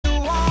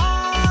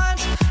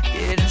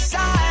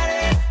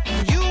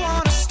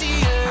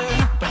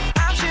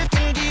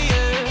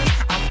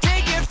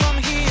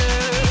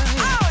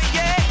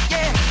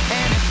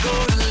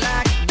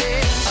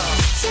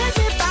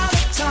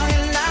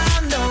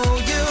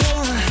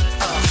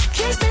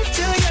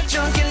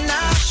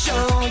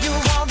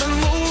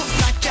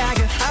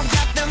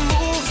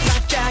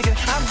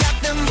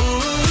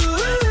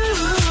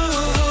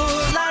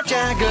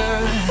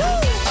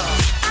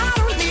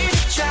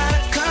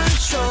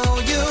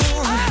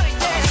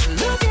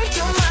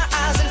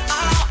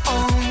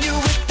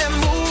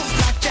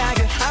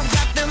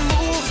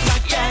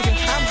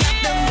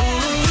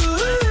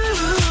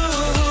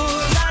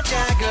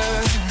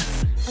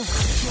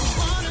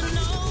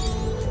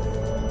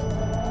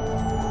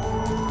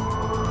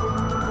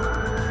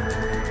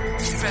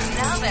From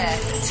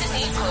Narberth to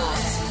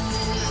Newport.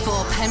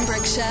 For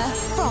Pembrokeshire,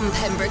 from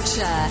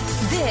Pembrokeshire,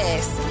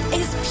 this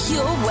is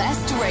Pure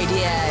West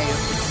Radio.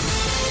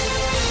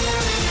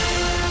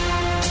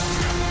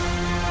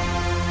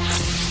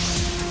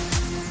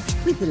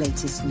 With the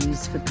latest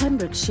news for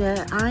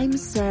Pembrokeshire, I'm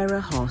Sarah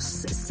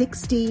Hoss.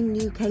 16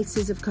 new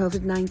cases of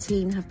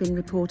COVID-19 have been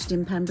reported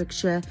in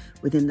Pembrokeshire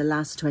within the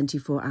last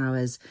 24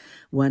 hours.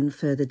 One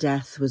further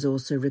death was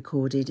also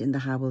recorded in the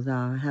Hywel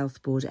Dda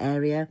Health Board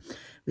area,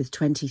 with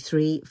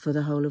 23 for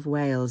the whole of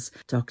Wales.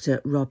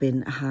 Dr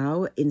Robin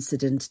Howe,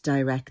 Incident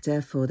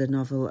Director for the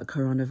novel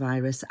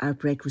coronavirus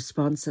outbreak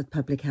response at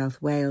Public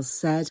Health Wales,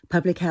 said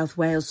Public Health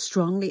Wales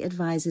strongly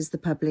advises the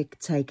public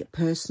take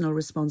personal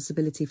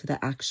responsibility for their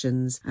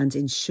actions and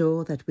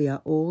ensure that we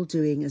are all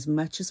doing as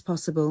much as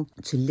possible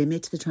to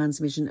limit the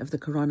transmission of the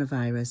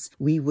coronavirus.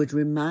 We would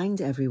remind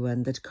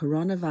everyone that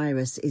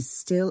coronavirus is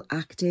still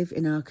active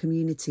in our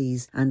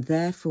communities and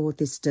therefore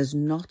this does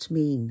not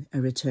mean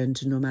a return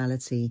to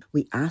normality.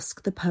 We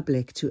ask the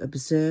public to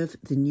observe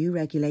the new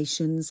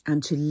regulations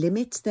and to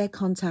limit their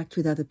contact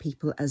with other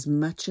people as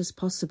much as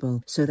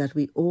possible so that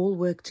we all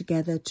work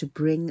together to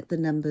bring the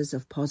numbers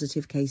of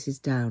positive cases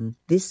down.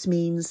 This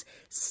means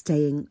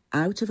staying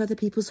out of other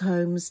people's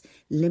homes,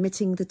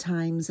 limiting the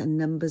times and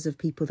numbers of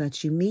people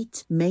that you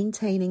meet,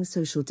 maintaining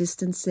social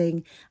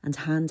distancing and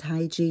hand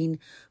hygiene,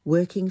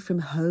 working from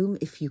home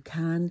if you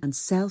can, and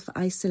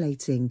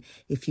self-isolating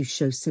if you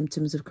show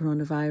symptoms of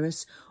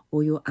coronavirus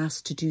or you're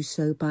asked to do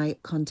so by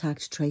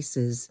contact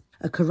tracers.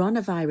 A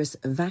coronavirus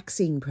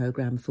vaccine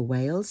programme for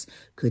Wales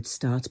could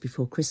start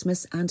before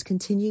Christmas and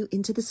continue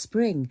into the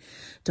spring.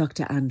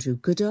 Dr Andrew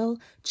Goodall,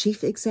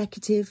 Chief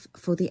Executive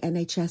for the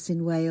NHS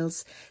in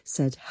Wales,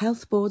 said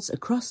health boards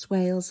across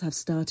Wales have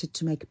started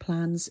to make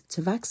plans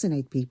to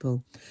vaccinate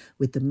people,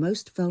 with the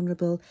most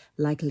vulnerable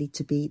likely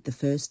to be the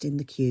first in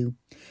the queue.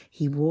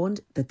 He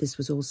warned that this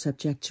was all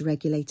subject to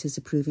regulators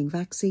approving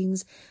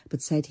vaccines,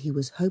 but said he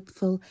was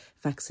hopeful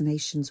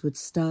vaccinations would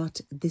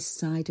start this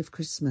side of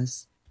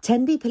Christmas.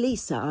 Tenby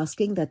police are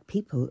asking that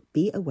people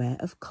be aware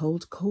of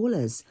cold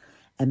callers.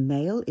 A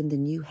male in the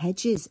New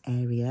Hedges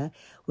area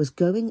was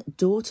going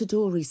door to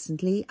door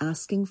recently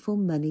asking for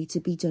money to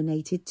be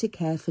donated to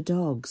Care for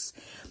Dogs.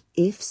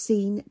 If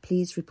seen,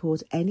 please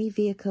report any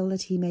vehicle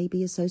that he may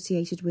be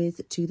associated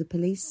with to the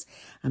police,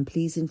 and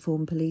please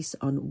inform police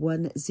on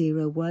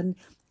 101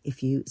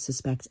 if you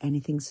suspect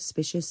anything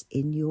suspicious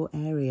in your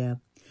area.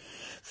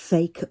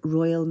 Fake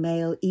Royal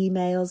Mail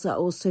emails are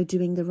also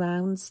doing the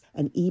rounds.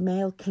 An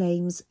email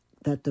claims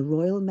that the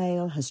Royal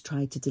Mail has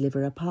tried to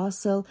deliver a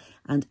parcel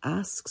and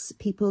asks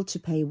people to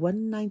pay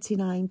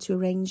 $1.99 to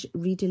arrange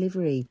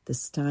redelivery. The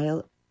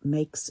style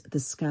makes the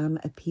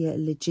scam appear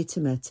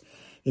legitimate.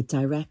 It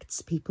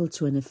directs people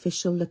to an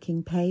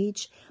official-looking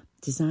page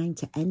designed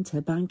to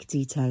enter bank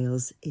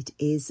details. It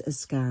is a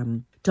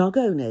scam. Dog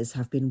owners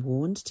have been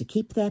warned to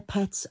keep their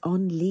pets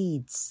on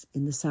leads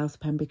in the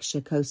South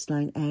Pembrokeshire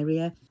coastline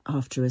area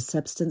after a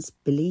substance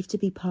believed to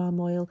be palm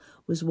oil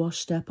was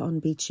washed up on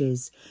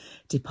beaches.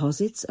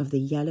 Deposits of the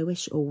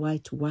yellowish or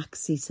white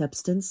waxy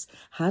substance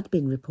had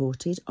been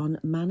reported on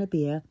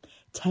Manorbier,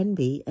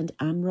 Tenby and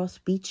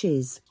Amroth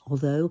beaches.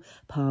 Although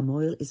palm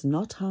oil is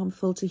not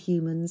harmful to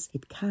humans,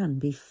 it can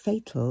be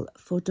fatal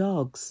for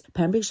dogs.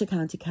 Pembrokeshire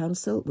County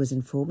Council was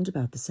informed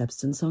about the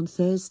substance on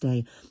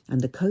Thursday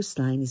and the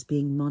coastline is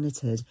being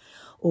monitored.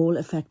 All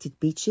affected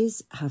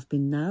beaches have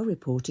been now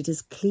reported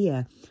as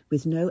clear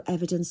with no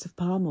evidence of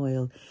palm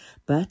oil,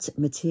 but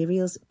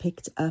materials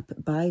picked up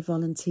by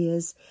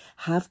volunteers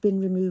have been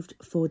removed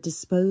for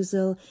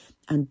disposal,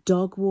 and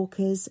dog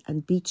walkers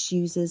and beach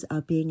users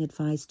are being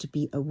advised to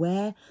be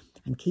aware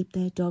and keep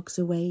their dogs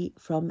away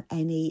from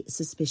any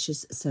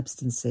suspicious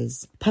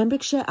substances.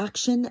 Pembrokeshire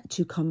Action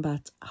to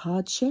Combat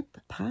Hardship,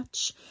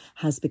 Patch,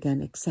 has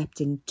begun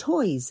accepting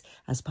toys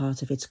as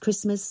part of its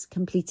Christmas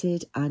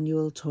completed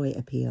annual toy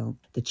appeal.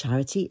 The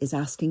charity is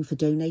asking for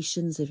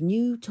donations of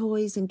new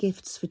toys and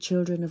gifts for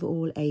children of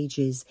all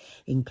ages,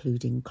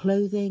 including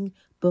clothing,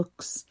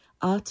 books,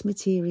 art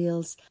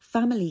materials,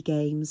 family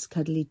games,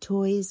 cuddly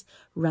toys,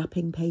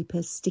 wrapping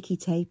paper, sticky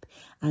tape,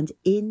 and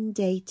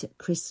in-date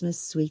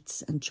Christmas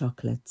sweets and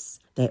chocolates.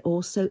 They're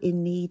also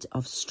in need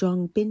of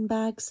strong bin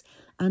bags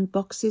and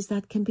boxes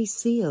that can be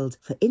sealed.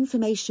 For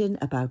information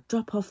about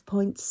drop-off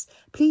points,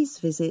 please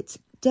visit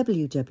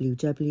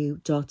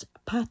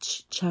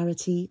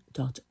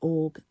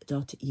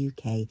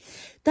www.patchcharity.org.uk.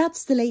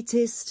 That's the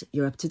latest.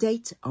 You're up to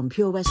date on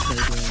Pure West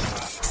Radio.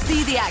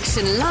 See the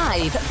action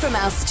live from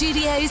our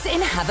studios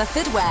in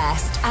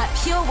Haverfordwest at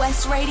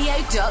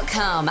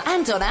purewestradio.com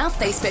and on our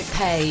Facebook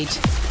page.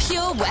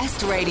 Pure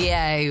West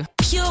Radio.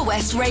 Pure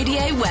West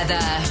Radio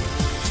weather.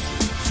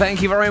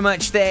 Thank you very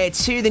much there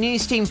to the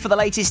news team for the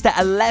latest at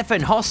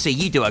 11. Hossy,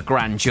 you do a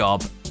grand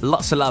job.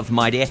 Lots of love,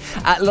 my dear.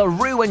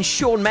 LaRue and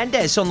Sean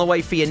Mendes on the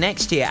way for you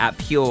next here at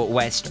Pure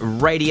West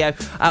Radio.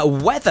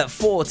 Weather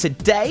for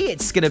today,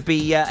 it's going to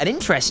be an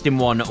interesting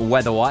one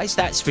weather-wise,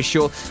 that's for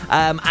sure.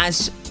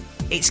 As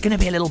it's going to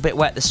be a little bit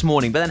wet this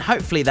morning, but then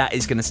hopefully that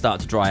is going to start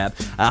to dry up.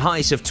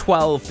 Highs of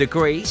 12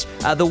 degrees.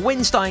 The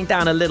wind's dying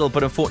down a little,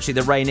 but unfortunately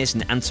the rain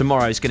isn't, and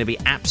tomorrow is going to be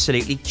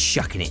absolutely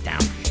chucking it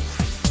down.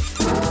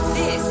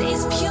 This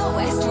is Pure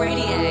West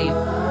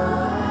Radio.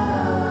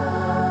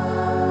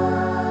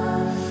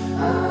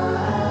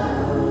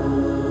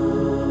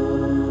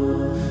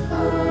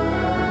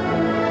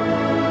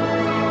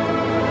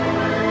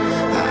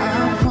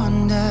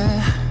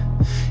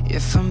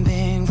 If I'm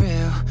being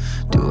real,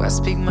 do I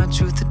speak my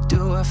truth or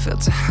do I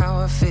filter how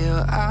I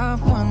feel? I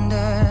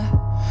wonder,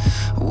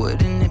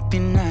 wouldn't it be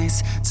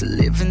nice to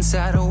live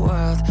inside a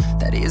world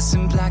that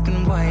isn't black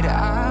and white?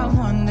 I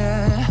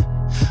wonder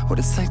what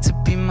it's like to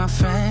be my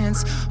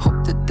friends.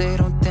 Hope that they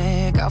don't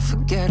think I'll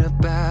forget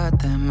about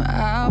them.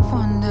 I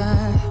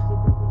wonder,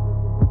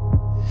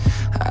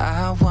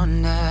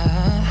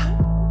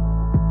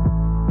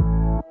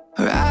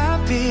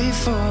 right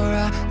before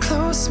I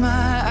close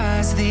my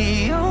eyes,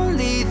 the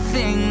only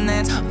thing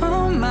that's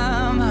on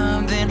my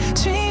mind, been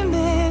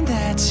dreaming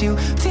that you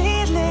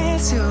feel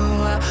it too.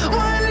 I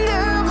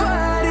wonder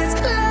what it's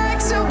like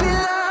to be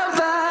loved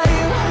by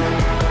you.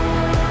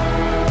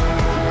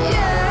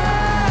 Yeah,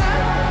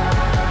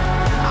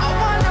 I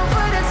wonder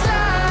what it's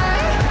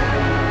like.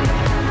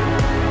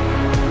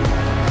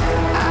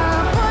 I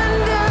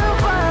wonder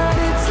what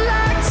it's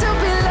like to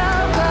be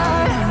loved by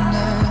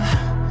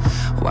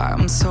you. Why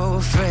I'm so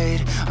afraid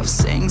of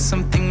saying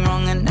something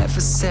wrong I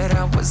never said.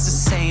 I was a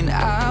saint.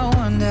 I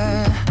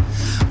wonder,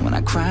 when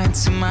I cry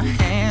into my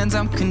hands,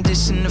 I'm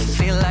conditioned to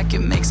feel like it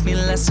makes me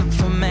less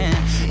of a man.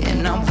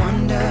 And I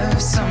wonder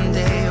if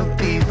someday you'll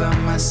be by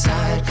my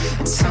side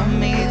and tell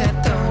me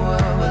that the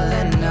world will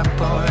end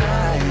up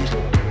alright.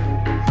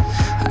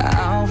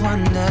 I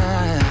wonder,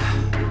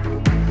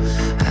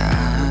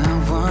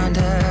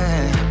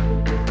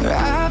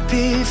 right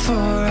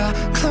before I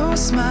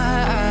close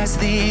my eyes,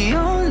 the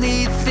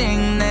only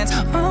thing that's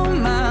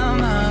on my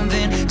mind,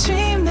 been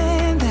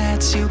dreaming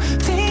that you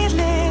feel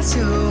it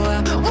too.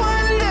 I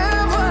wonder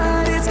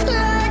what it's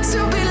like to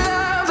be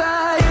loved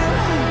by you.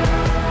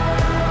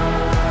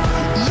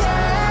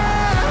 Yeah,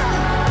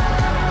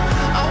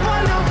 I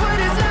wonder what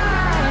it's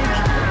like.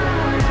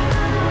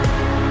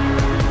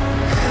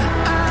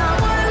 I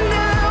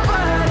wonder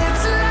what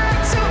it's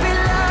like to be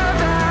loved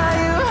by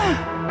you.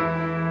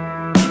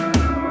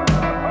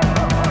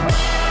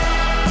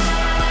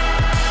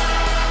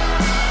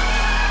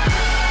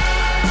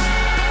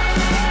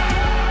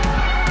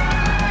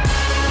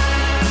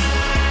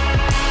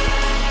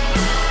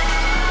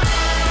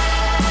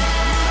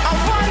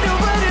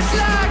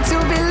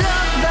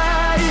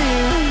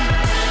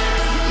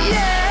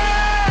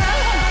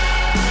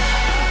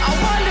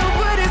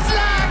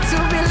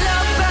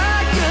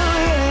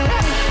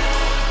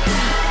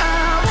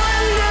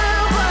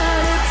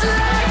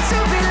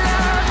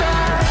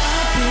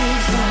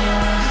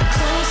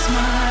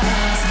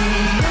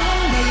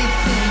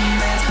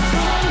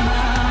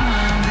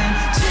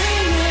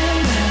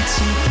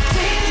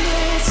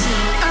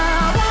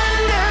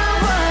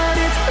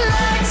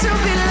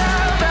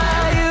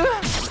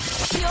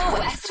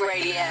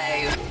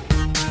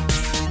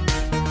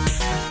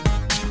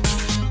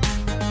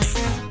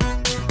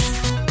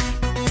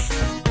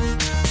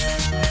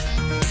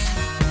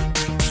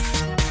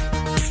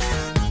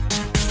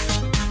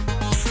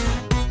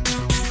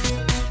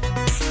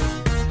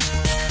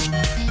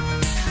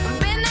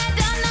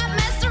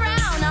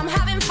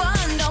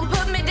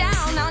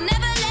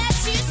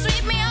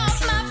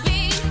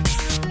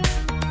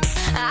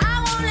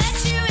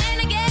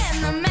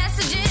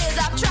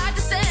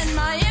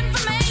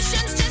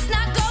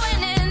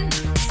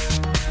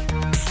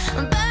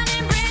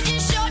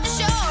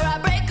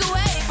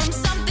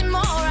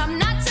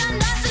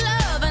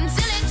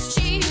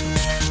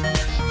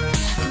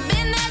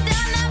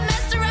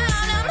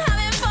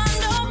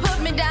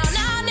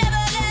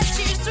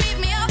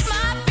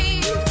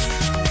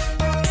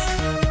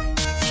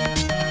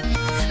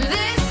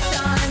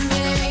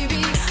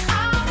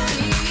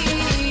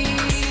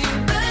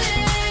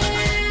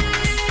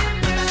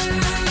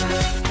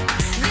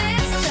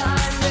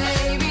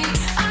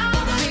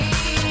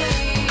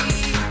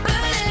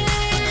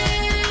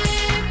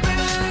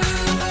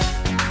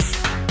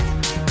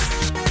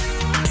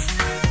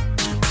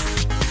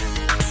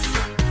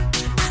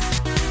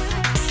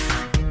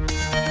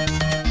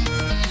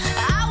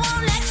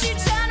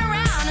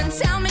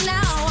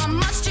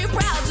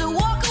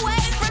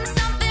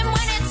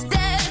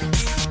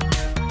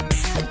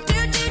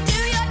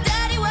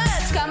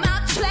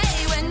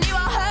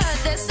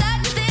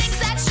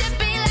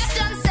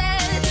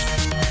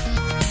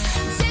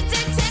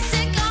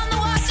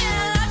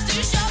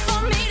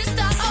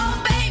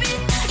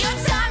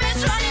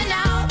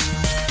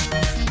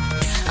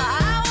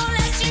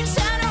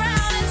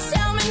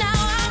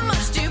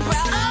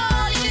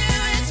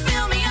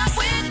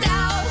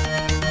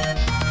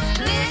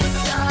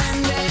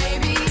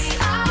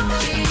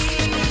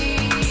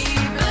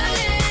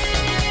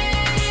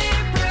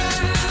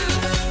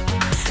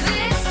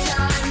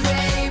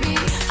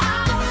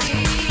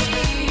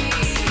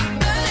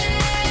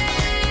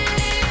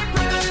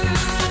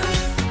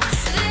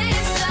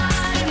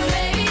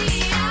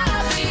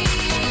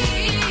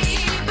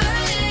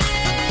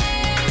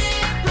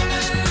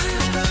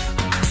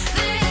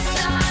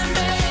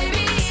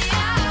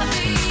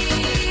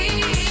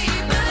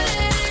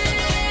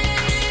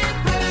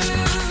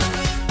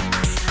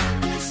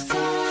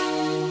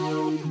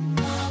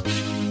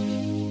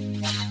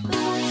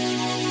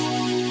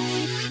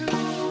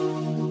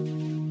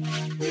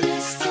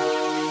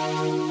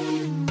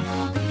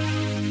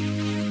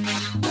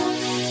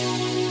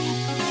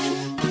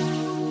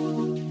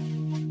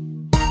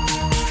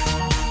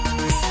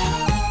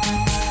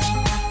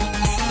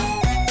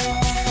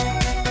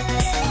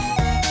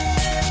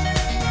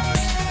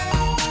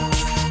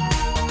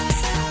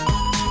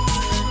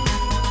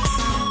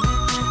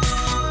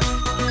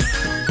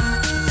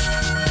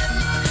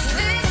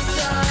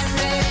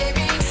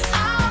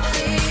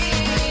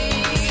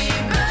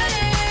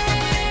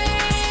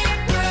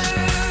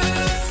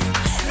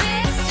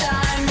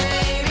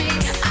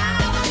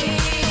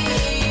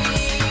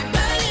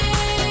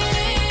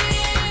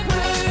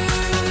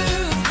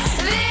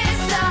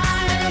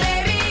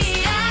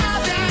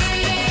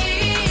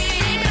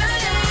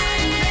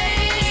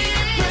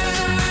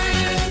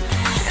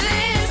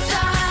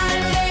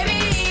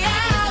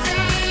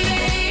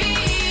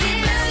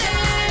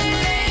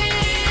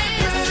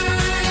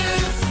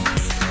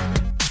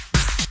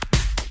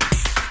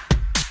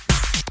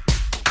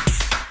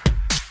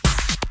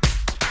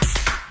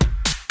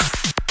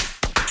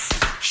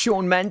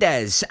 Shawn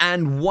Mendes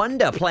and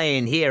Wonder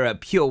playing here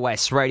at Pure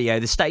West Radio,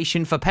 the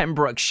station for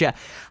Pembrokeshire.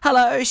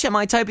 Hello,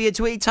 Shemai Tobia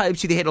Tweed, Tobe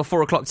to the hit till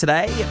 4 o'clock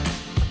today.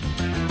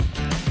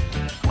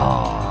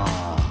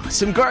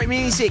 Some great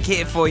music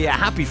here for you.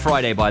 Happy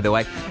Friday, by the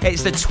way.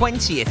 It's the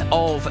 20th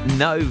of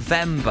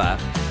November.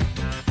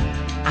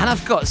 And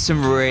I've got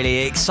some really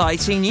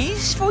exciting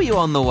news for you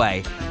on the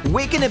way.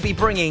 We're going to be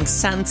bringing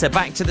Santa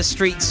back to the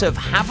streets of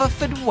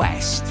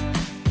Haverfordwest.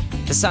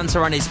 The Santa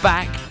run is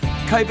back,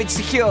 COVID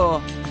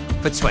secure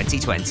for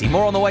 2020.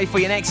 More on the way for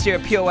you next year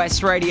at Pure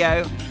West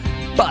Radio.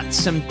 But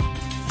some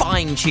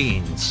fine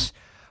tunes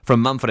from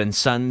Mumford &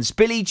 Sons,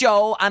 Billy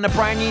Joel, and a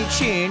brand new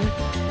tune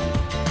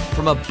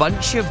from a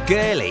bunch of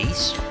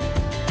girlies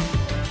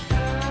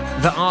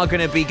that are going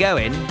to be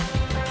going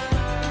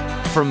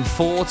from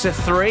 4 to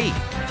 3.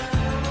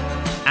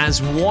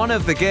 As one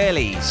of the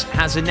girlies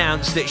has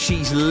announced that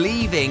she's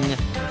leaving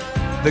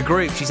the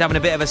group. She's having a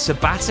bit of a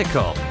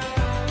sabbatical.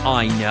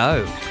 I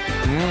know.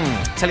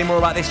 Tell you more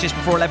about this just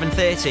before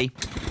 11:30.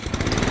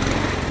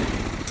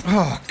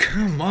 Oh,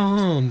 come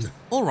on.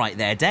 All right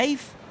there,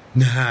 Dave.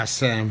 Nah,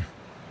 Sam.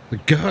 The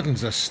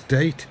garden's a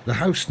state. The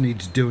house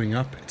needs doing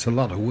up. It's a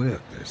lot of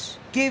work, this.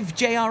 Give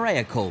JRA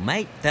a call,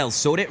 mate. They'll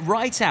sort it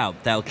right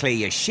out. They'll clear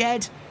your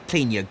shed,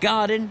 clean your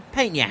garden,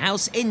 paint your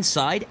house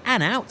inside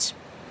and out.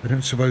 I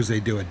don't suppose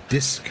they do a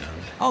discount.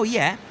 Oh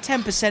yeah,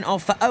 10%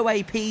 off for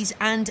OAPs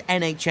and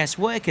NHS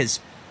workers.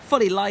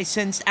 Fully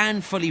licensed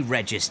and fully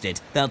registered.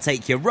 They'll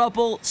take your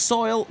rubble,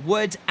 soil,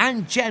 wood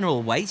and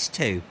general waste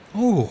too.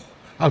 Oh,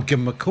 I'll give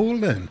them a call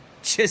then.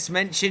 Just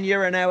mention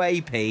you're an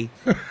OAP.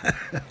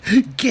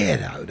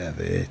 Get out of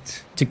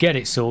it. To get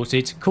it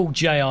sorted, call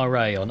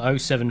JRA on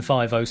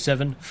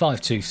 07507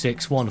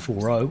 526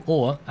 140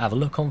 or have a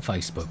look on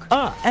Facebook.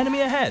 Ah,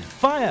 enemy ahead.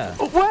 Fire.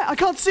 Oh, where? I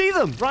can't see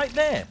them. Right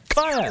there.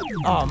 Fire.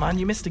 Oh, man,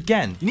 you missed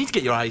again. You need to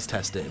get your eyes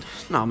tested.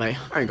 Nah, mate,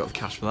 I ain't got the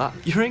cash for that.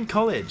 You're in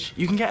college.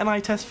 You can get an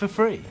eye test for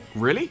free.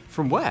 Really?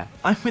 From where?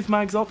 I'm with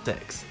Mags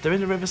Optics. They're in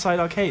the Riverside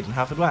Arcade in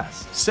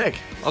Haverfordwest. Sick.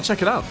 I'll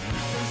check it out.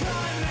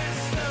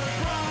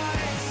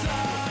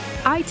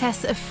 Eye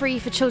tests are free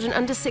for children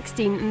under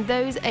 16 and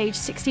those aged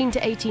 16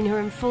 to 18 who are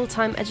in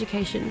full-time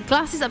education.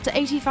 Glasses up to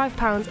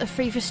 £85 are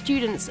free for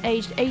students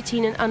aged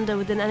 18 and under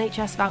with an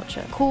NHS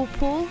voucher. Call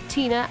Paul,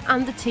 Tina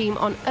and the team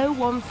on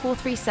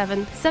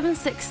 01437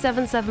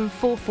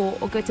 767744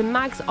 or go to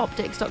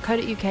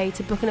magsoptics.co.uk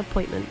to book an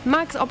appointment.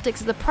 Mags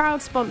Optics are the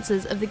proud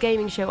sponsors of the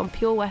gaming show on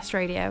Pure West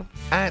Radio.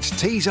 At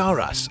Tees R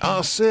Us,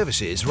 our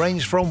services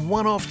range from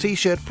one-off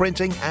t-shirt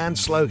printing and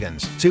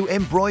slogans to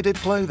embroidered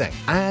clothing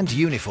and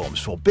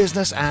uniforms for business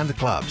and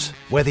clubs.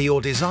 Whether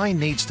your design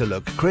needs to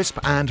look crisp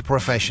and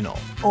professional,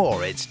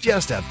 or it's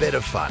just a bit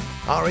of fun,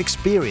 our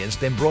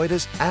experienced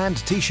embroiders and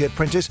t-shirt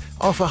printers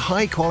offer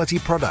high-quality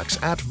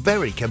products at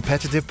very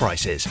competitive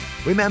prices.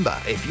 Remember,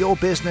 if your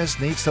business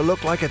needs to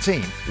look like a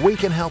team, we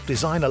can help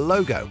design a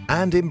logo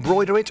and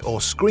embroider it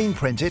or screen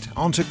print it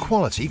onto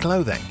quality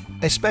clothing,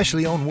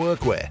 especially on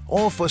workwear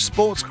or for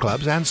sports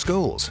clubs and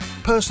schools.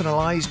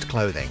 Personalised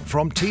clothing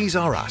from Tees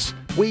R Us.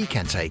 We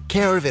can take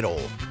care of it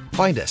all.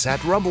 Find us at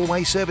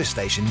Rumbleway Service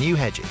Station, New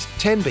Hedges,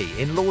 10B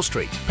in Law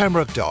Street,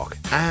 Pembroke Dock,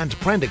 and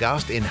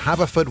Prendergast in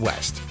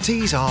Haverfordwest.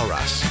 Tees R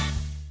Us.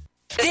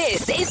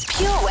 This is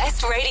Pure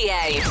West Radio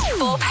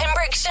for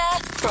Pembrokeshire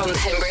from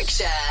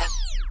Pembrokeshire.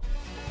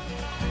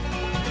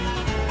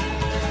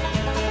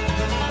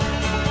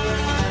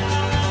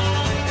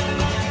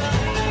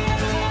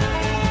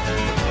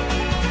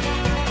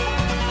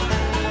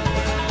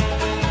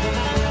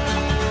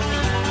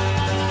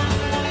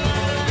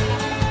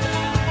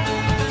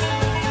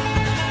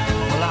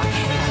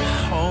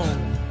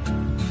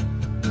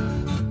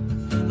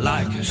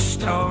 Like a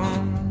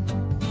stone,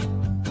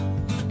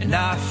 and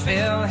I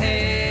fell heavy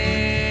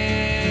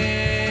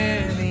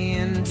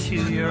into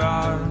your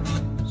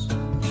arms.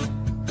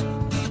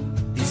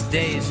 These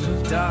days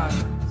of dark,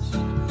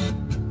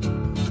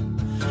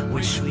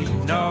 which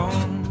we've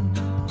known,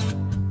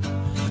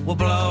 will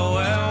blow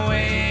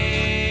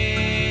away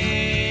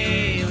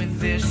with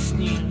this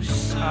new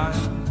sun.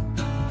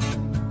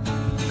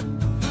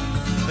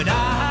 But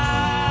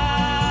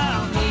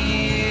I'll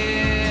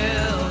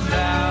kneel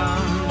down.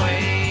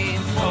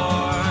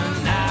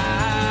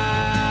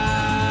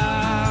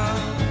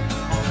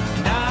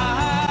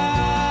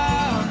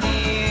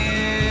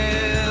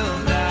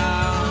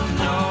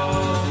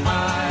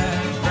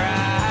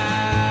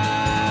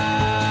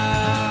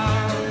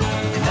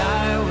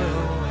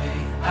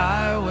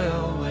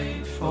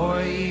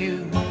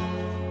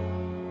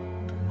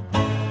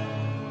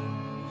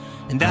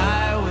 And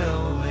I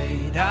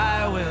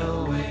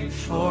will wait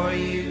for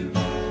you.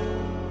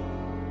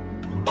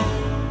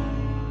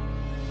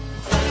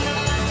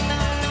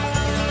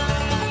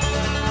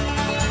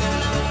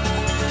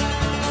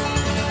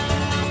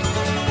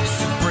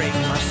 So break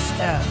my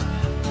step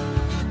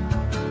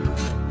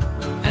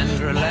and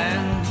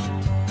relent.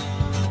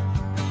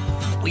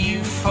 Well,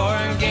 you forgave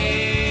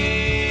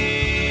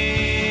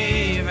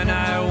and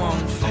I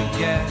won't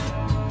forget.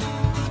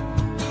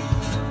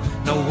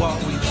 Know what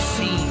we've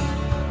seen.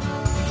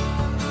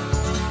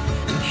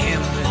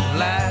 Him with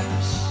last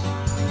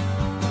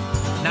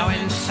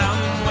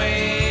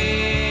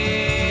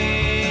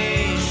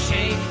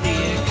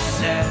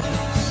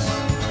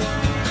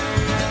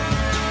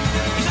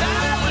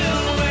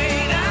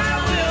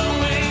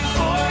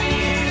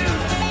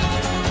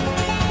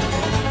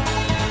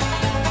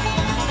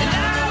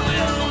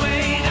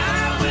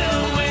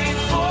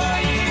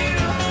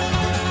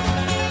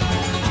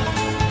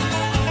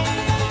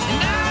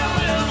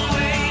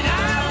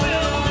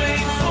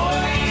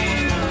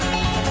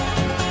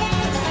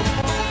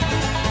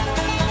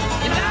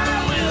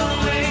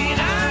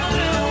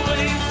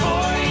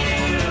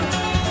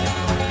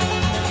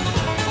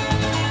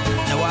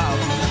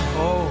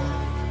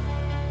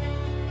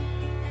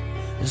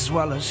as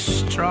well as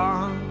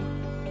strong,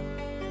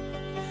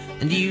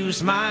 and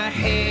use my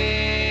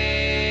head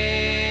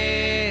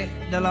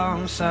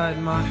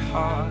alongside my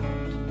heart.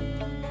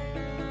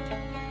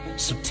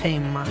 So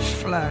tame my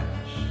flesh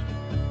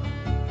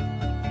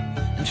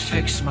and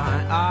fix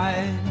my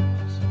eyes,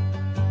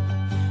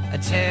 a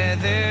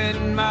tethered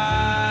mind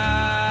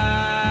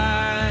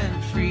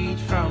freed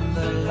from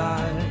the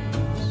lies.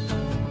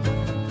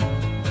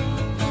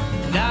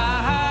 And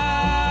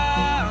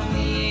I'll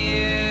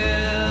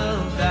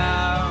kneel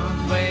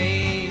down,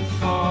 wait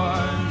for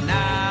now.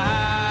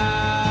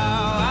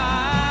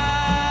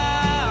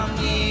 I'll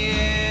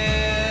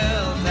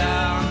kneel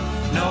down,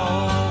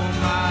 know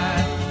my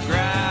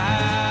ground.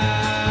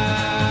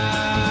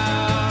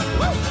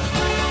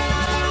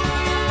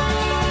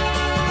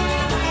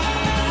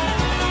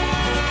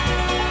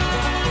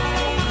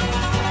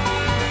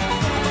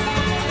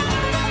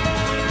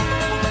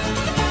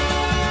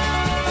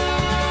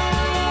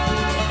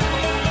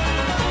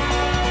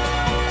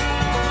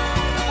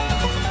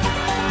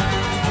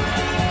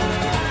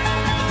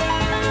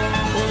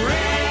 Raise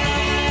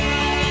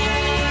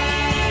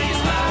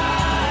my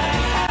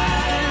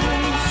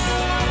hands,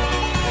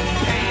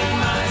 paint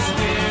my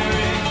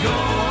spirit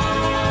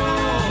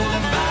gold,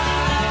 and bow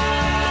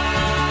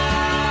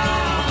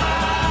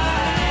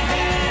my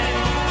head,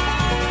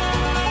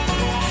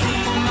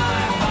 keep my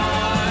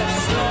heart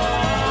slow.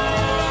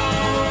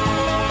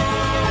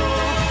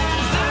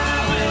 I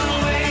will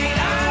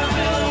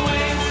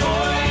wait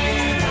for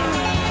you,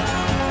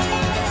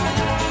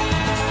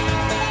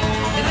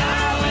 and I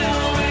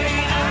will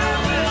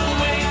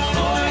wait for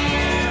you,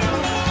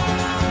 and I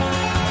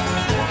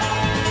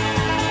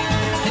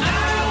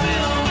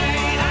will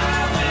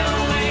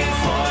wait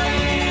for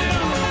you,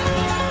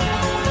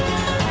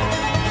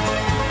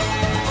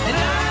 and I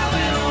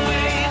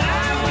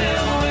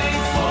will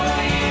wait for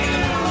you.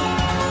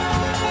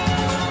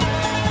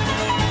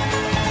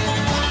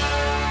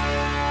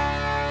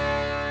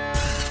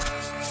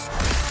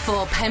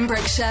 For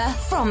Pembrokeshire,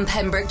 from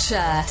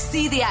Pembrokeshire.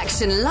 See the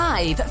action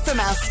live from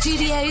our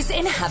studios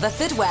in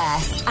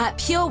Haverfordwest at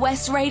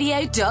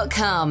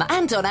purewestradio.com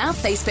and on our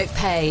Facebook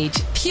page,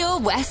 Pure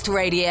West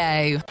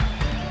Radio.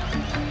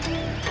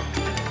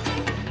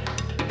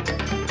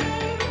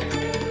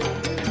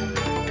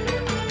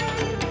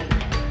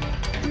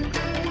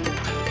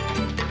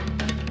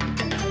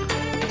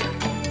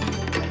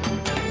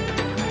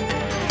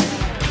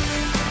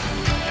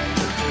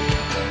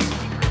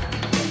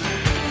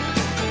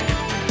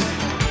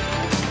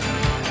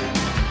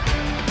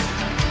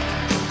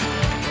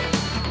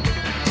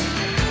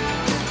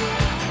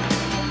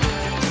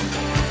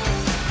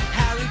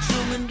 Harry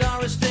Truman,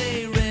 Doris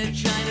Day, Red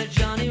China,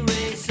 Johnny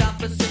Ray, South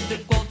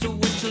Pacific, Walter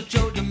Winchell,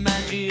 Joe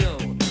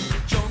DiMaggio,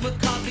 Joe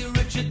McCarthy,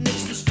 Richard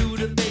Nixon,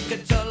 Studebaker,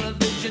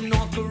 television,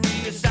 North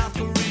Korea, South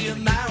Korea,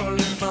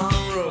 Marilyn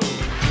Monroe.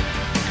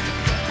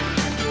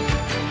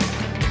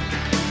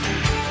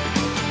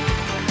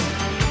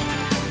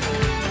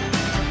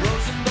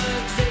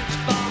 Rosenberg,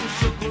 H-Bomb,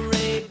 Sugar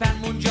Ray,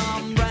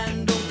 Panmunjom,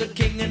 Randall, the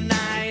King and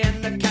I,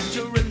 and the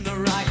Catcher in the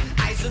Rye,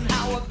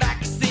 Eisenhower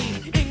vaccine,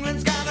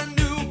 England's got a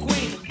new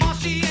queen,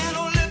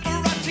 Marciano,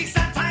 Liberace,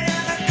 satire,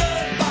 and a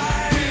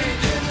goodbye. We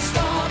didn't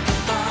start the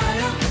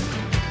fire,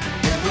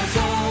 it was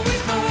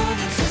always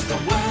burning since the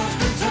world's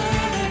been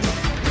turning.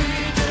 We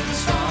didn't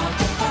start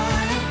the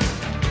fire,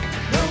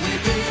 no we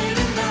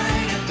didn't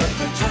light it, but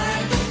we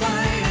tried to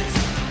fight it.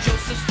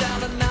 Joseph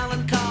Stalin,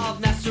 Alan Cobb,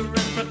 Nasser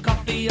and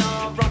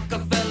Prokofiev,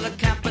 Rockefeller,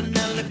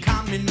 Campanella,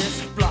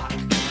 Communist Bloc,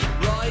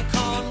 Roy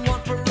Cohn, Juan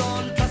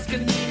Perón,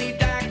 Toscanini,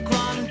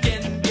 Dacron,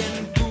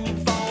 Gendon, Food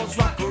Falls,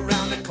 rock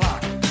around the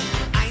clock.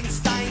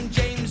 Einstein,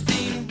 James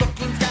Dean,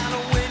 Brooklyn's got a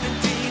winning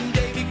team,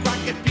 Davy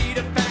Crockett,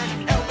 Peter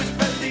Pan, Elvis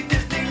Presley,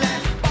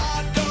 Disneyland,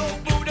 Bardo,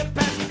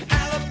 Budapest,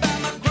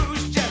 Alabama,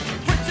 Khrushchev,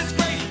 Princess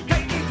Grace,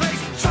 Peyton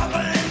Place,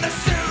 trouble in the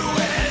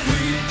Suez.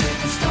 We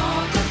didn't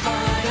start the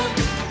fire,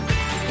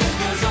 it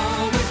was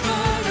always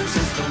burning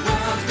since the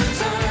world's been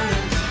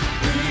turning.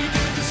 We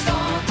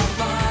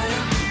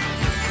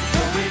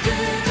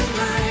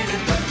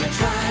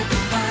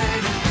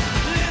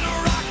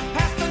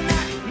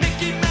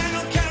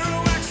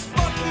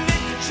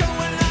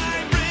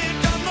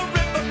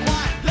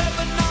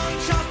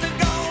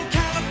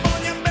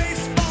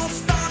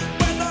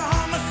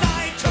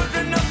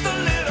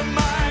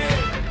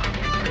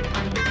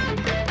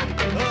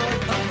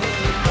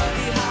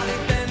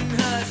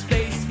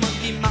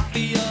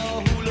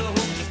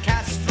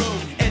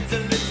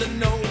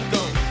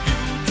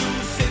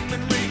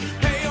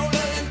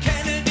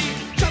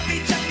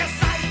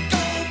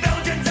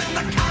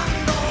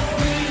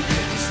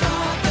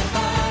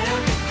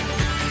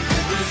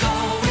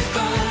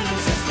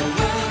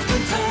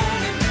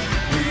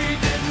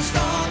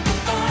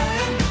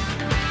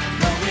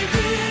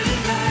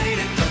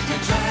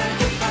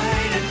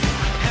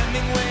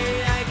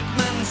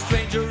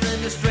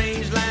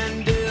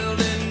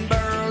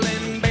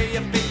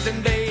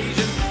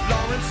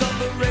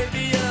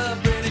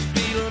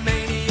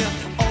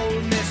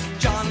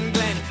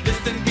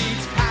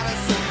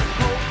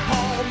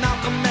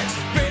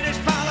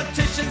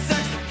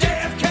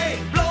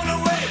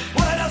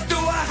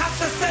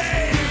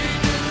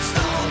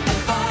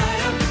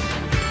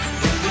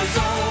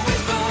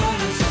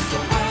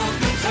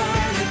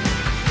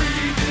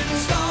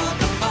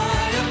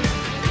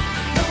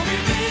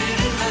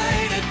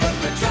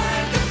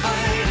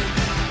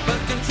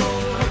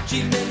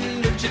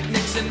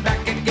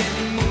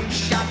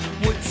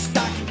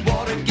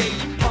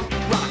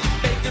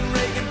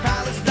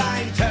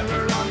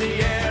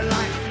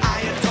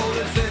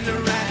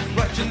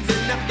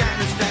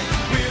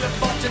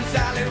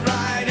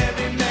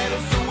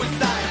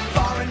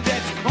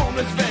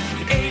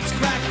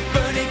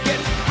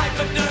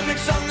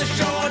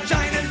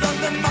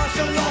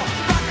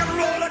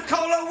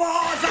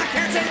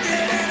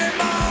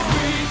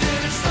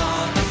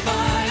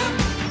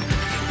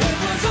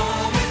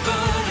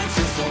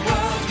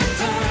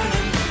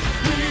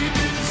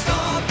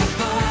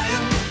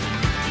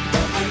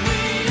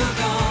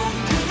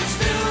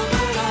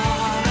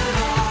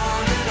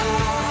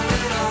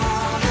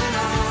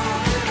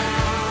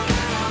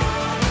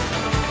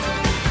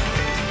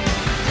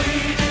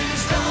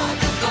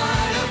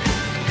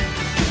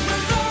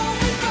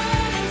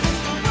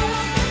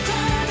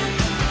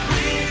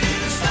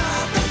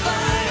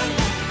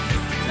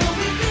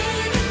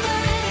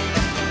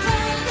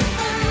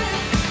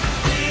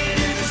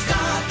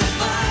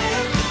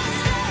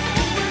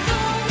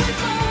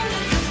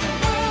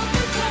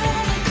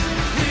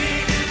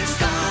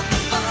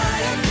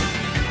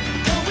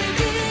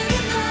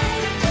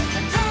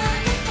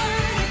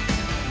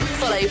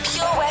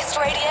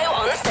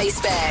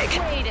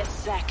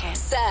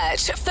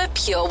search for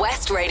Pure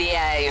West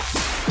Radio.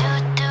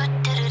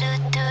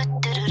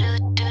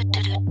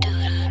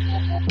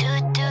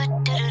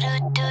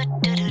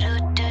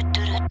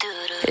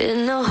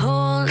 In a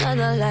whole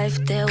other life,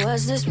 there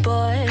was this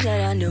boy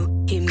that I knew.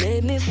 He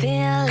made me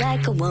feel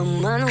like a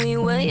woman. We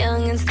were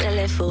young and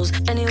silly fools.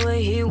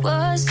 Anyway, he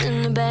was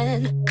in the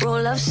band.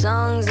 Roll of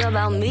songs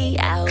about me.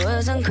 I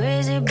wasn't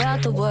crazy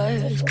about the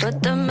words,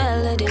 but the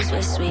melodies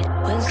were sweet.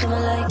 When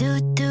someone like do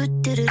do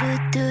do do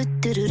do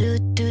do do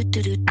do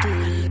do do do.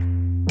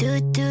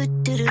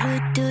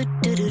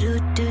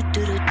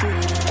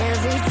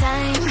 Every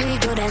time we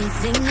go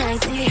dancing, I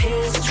see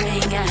his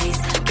string eyes.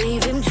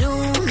 Gave him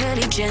too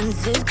many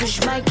chances,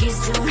 push my keys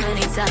too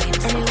many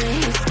times. Anyway,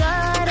 he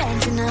started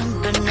acting up,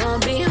 but I'll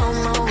be on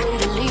my way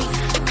to leave.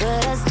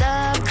 But I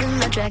stopped in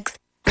my tracks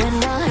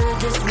when I heard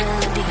this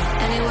melody,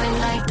 and it went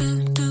like do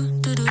do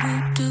do do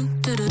do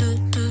do do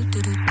do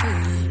do do do.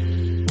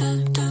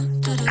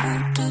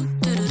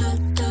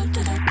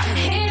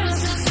 He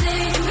used to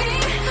sing me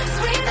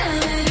sweet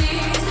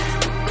melodies.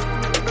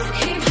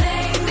 He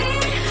played me,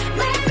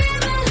 made me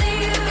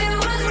believe it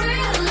was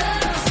real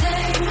love.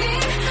 Sang me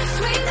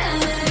sweet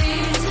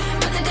melodies,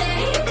 but the day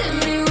he did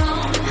me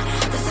wrong,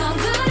 the song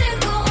couldn't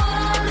go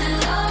on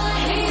and on.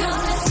 He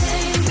used to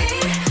sing me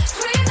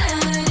sweet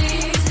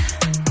melodies.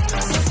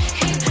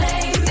 He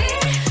played me,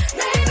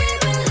 made me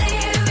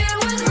believe it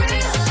was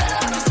real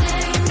love.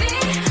 Sang me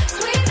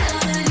sweet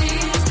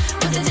melodies,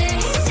 but the day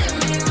he did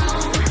me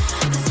wrong,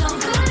 the song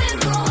couldn't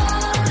go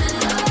on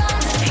and on.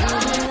 He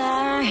would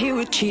lie, he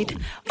would cheat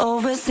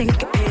over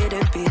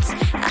syncopated beats.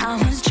 I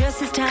was just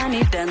his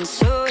tiny dance,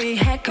 so he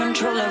had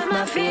control of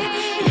my feet.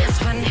 Yes,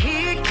 when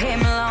he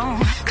came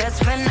along, that's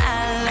when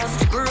I lost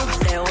the groove.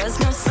 There was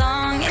no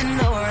song in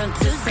the world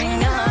to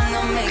sing along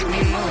or make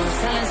me move.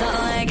 Sounding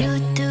something like do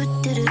do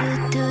do do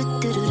do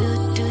do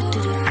do do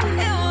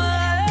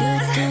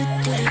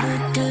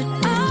do do.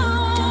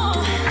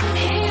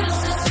 He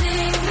used to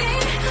sing me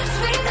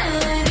sweet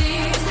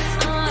melodies.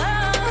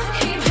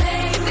 He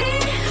played me,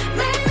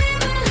 made me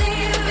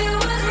believe it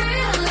was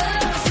real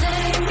love.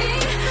 Sang me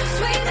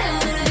sweet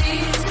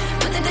melodies,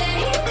 but the day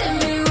he did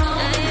me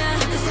wrong,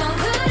 the song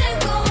couldn't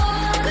go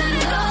on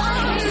and on.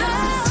 He used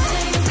to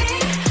sing me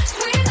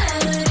sweet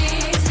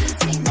melodies.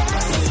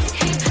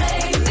 He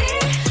played me,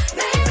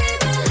 made me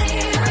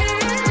believe it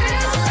was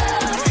real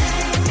love.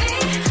 Sang me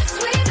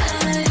sweet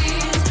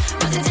melodies,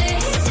 but the day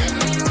he did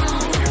me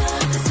wrong,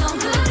 the song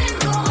couldn't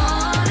go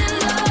on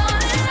and on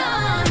and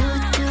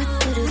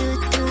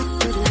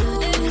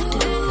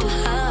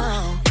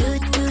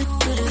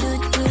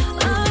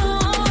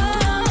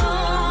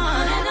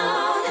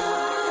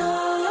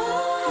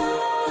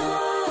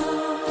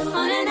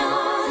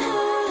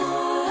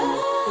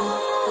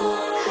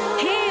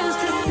He used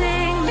to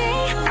sing me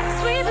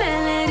sweet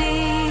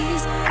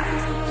melodies.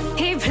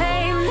 He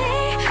played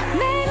me,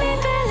 made me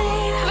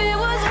believe it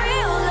was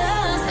real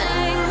love.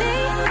 Sang me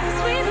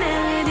sweet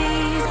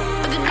melodies,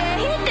 but the day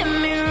he did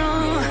me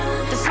wrong,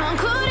 the song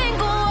couldn't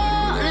go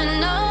on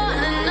and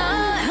on and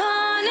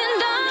on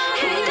and on.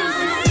 He used to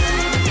sing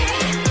me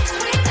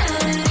sweet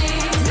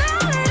melodies.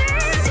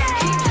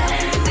 He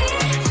played me,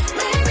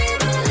 made me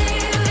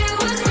believe it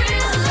was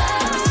real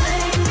love.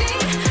 Sang me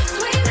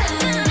sweet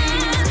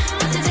melodies,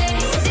 but the day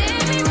he did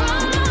me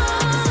wrong, the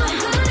song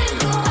couldn't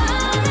go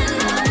on and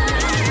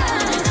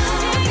on.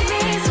 Sing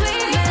me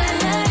sweet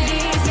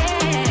melodies,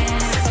 yeah.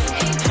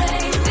 He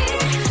played me,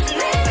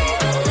 made me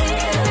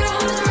believe it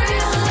was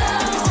real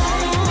love.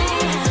 Sang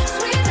me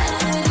sweet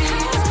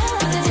melodies,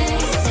 but the day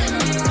he did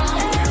me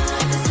wrong,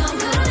 the song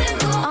couldn't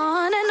go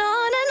on and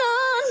on and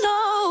on, no.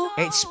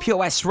 It's Pure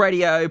West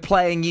Radio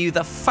playing you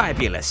the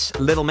fabulous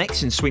Little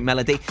Mix and Sweet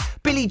Melody,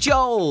 Billy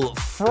Joel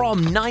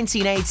from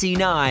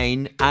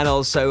 1989, and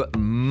also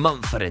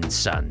Mumford &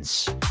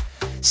 Sons.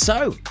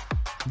 So,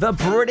 the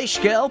British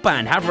girl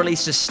band have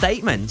released a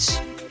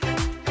statement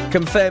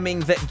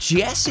confirming that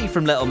Jessie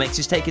from Little Mix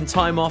has taken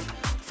time off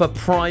for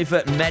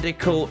private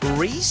medical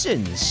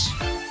reasons.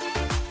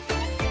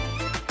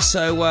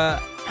 So,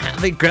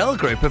 the girl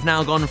group have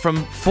now gone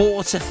from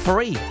 4 to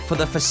 3 for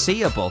the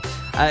foreseeable.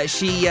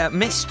 She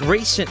missed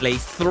recently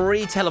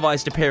 3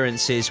 televised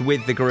appearances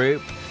with the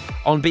group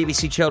on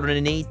BBC Children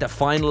in Need, the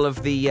final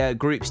of the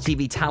group's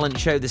TV talent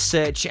show The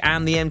Search,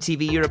 and the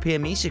MTV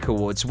European Music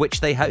Awards, which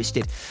they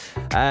hosted.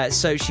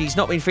 So she's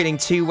not been feeling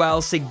too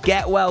well, so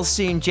get well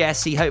soon,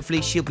 Jessie.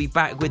 Hopefully she'll be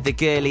back with the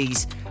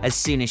girlies as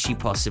soon as she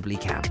possibly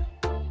can.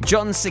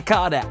 John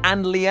Cicada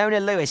and Leona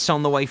Lewis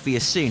on the way for you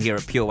soon here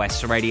at Pure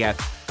West Radio.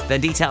 The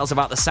details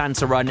about the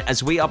Santa Run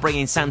as we are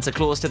bringing Santa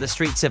Claus to the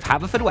streets of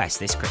Haverfordwest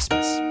this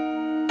Christmas.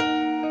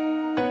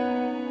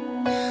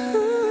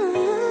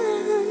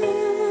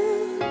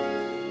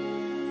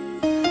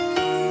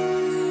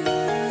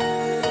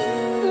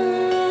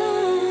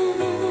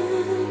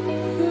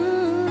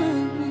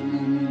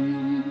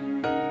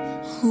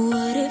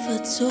 What if I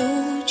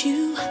told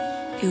you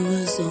it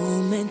was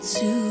all meant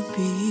to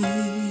be?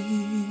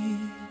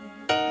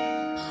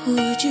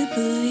 Would you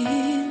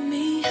believe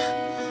me?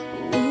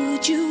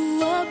 Would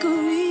you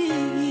agree?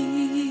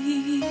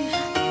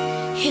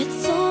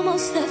 It's almost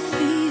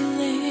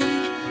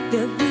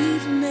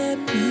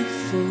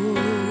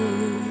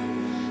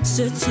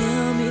So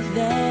tell me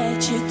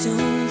that you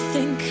don't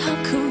think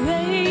I'm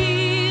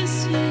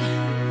crazy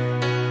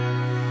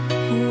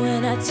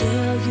when I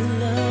tell you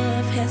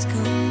love has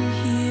come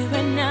here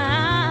and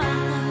now.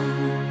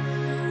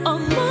 A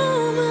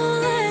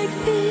moment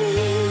like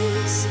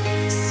this,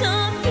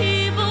 some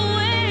people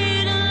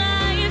wait a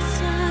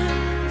lifetime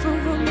for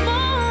a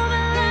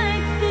moment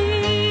like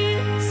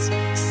this.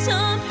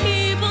 Some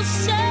people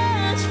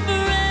search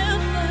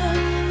forever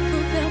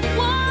for that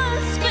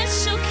one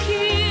special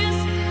kiss.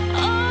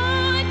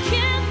 Oh, I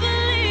can't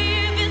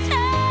believe it's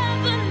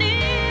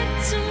happening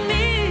to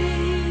me.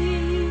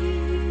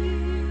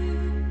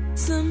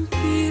 Some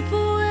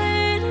people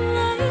wait a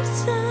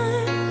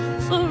lifetime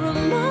for a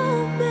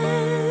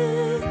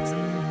moment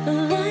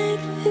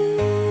like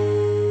this.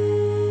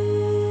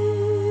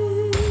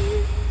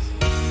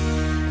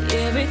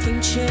 Everything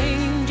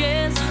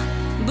changes,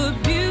 but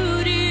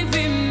beauty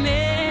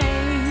remains.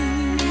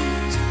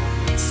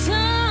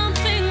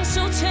 Something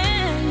so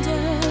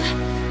tender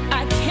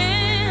I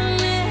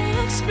can't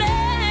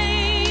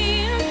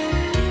explain.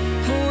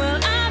 Well,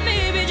 I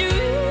may be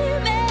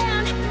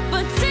dreaming,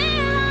 but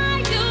till I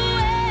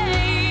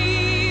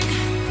awake,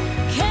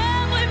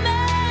 can we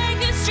make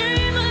this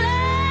dream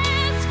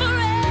last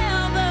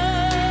forever?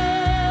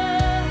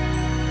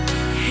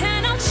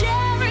 And I'll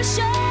cherish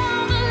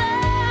all the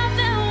love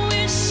that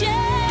we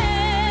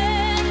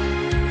share.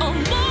 A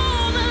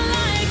moment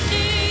like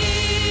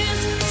this,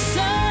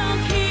 some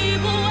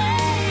people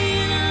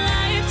wait a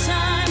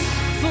lifetime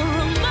for a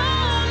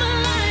moment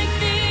like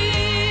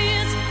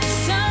this.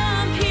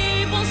 Some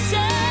people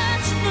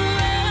search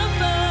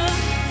forever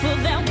for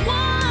that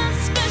one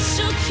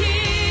special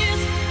kiss.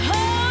 Oh, I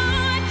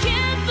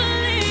can't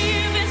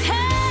believe it's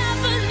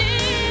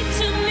happening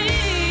to me.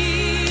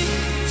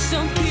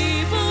 Some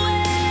people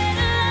wait a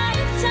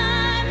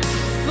lifetime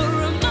for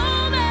a moment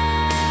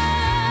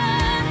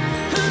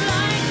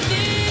like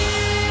this.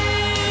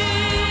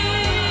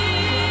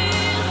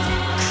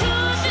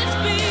 Could this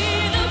be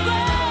the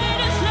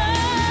greatest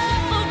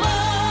love of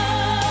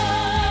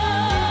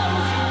all?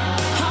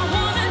 I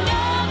wanna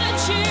know that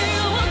you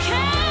will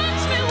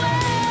catch me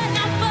when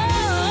I fall.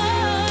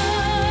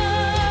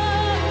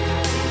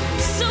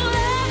 So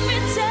let me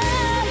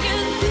tell you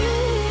this.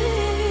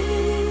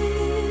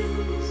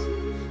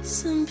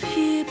 Some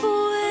people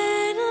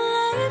wait a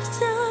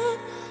lifetime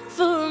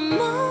for a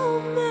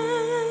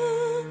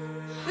moment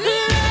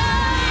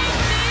like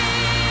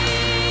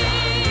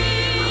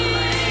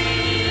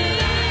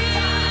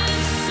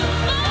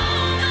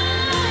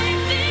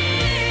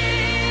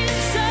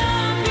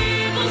Some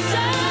people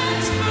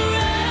search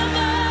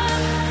forever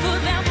for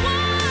that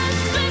one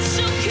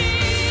special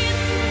kiss.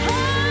 Oh, I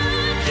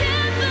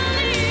can't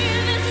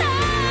believe it's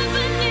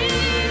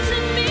happening to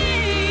me.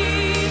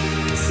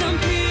 Some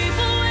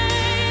people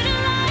wait a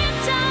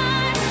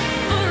lifetime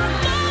for a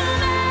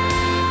moment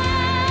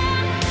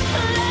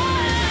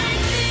like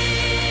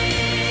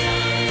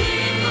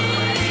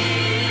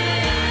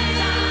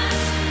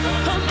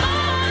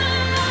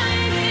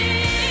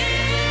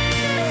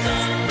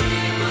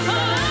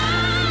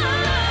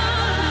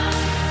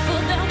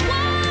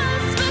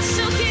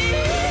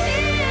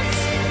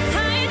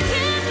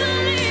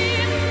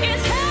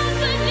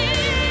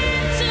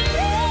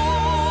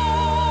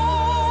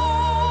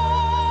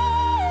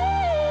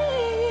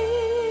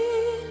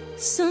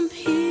Some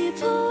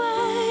people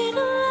wait a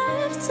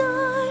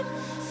lifetime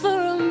for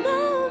a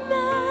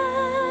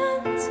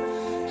moment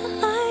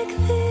like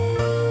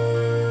this.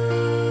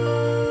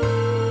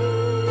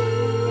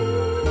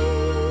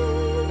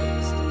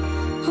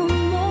 A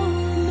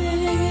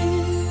moment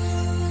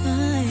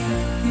like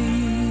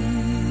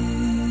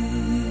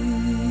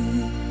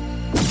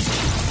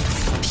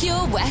this.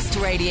 Pure West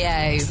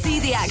Radio. See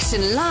the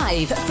action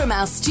live from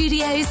our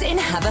studios in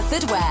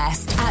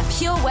Haverfordwest at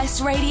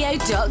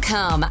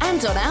purewestradio.com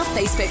and on our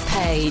Facebook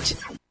page.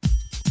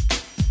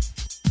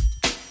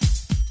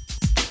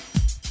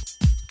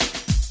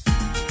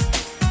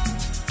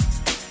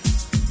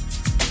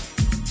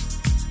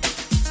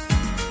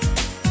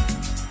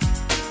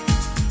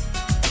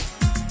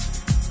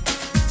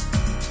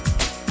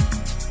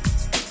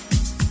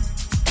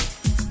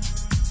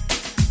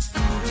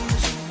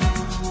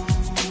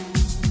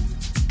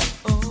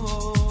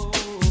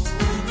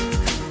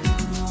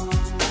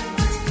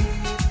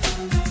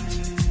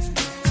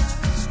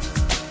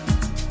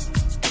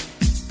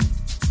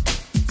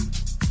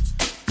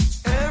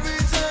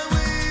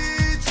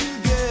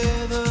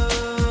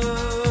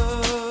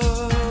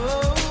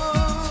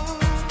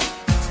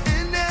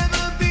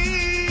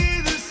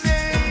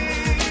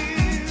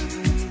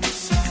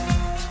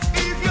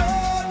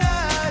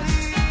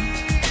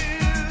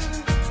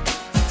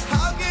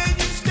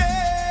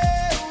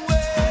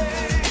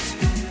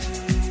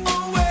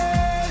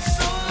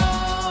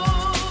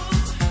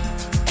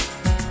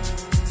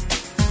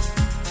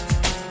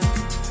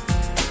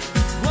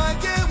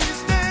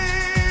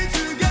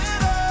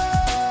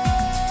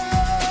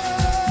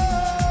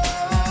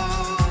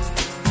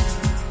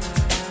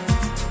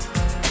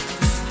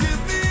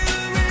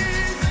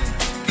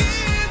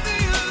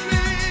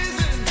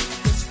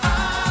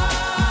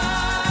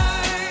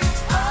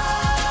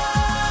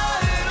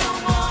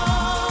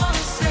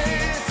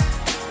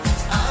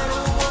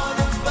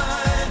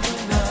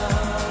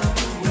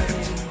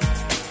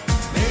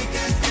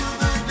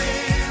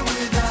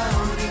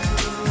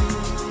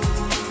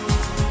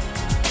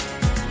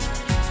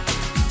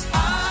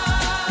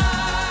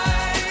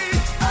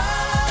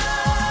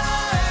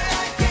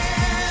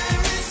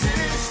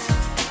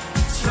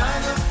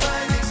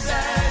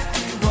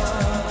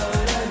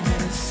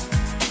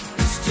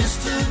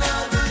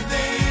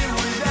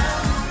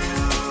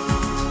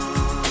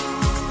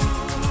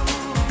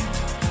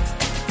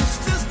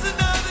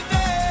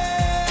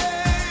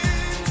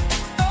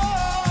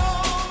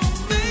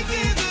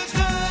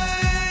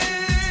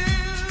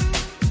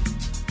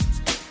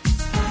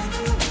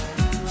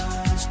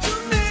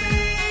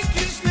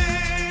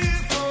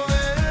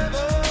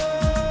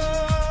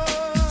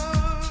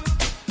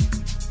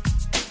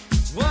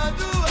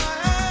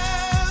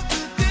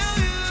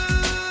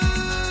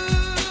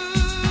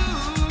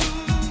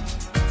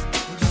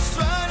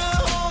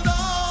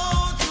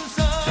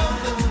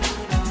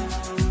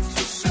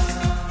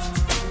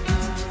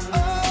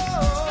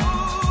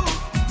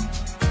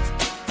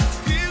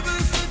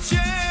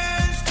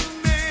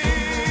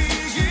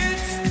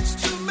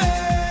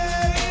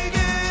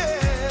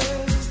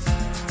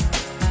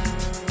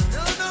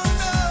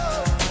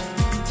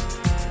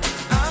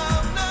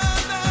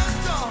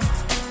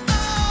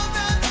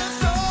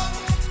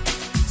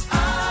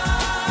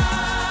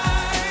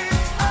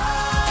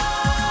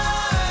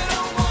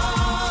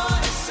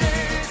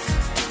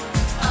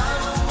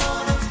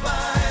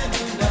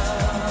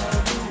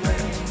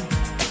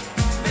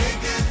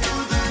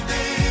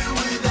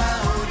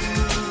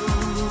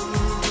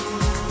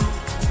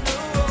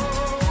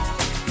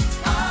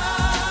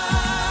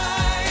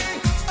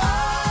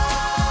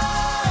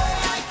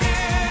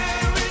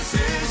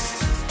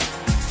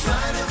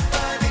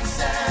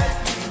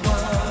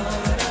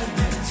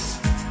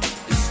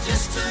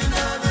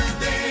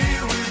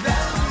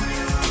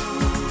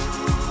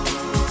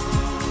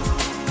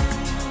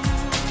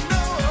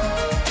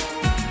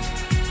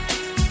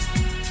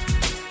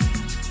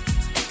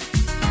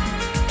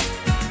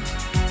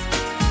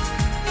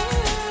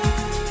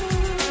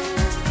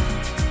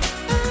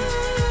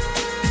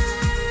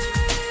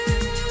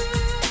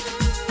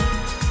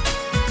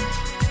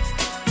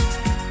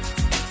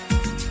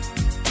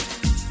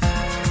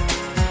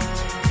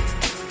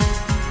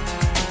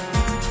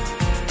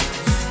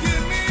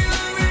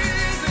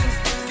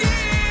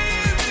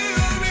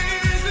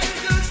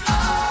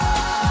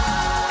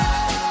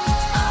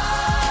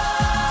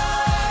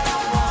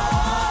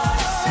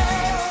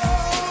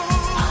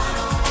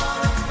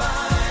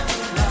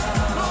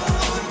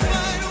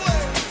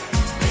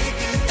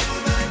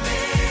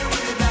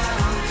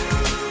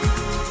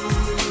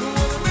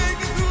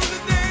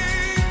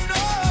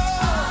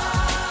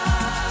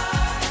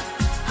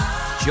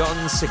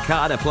 John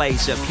Cicada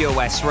plays at Pure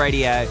West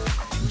Radio.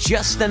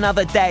 Just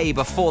another day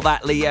before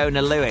that,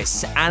 Leona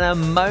Lewis, and a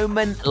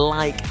moment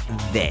like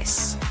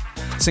this.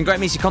 Some great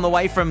music on the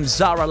way from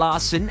Zara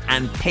Larsson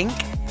and Pink.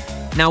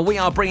 Now, we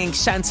are bringing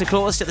Santa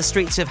Claus to the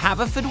streets of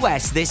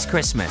Haverfordwest this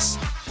Christmas.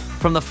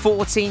 From the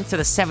 14th to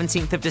the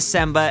 17th of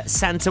December,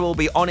 Santa will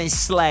be on his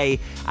sleigh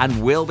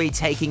and we'll be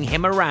taking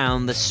him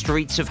around the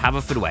streets of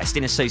Haverfordwest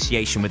in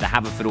association with the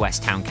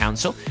Haverfordwest Town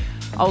Council,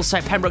 also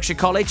Pembrokeshire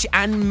College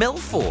and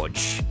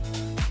Millforge.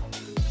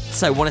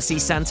 So, want to see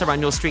Santa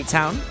around your street,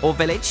 town or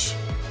village?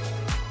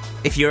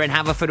 If you're in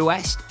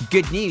Haverfordwest,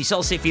 good news.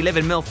 Also, if you live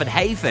in Milford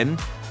Haven,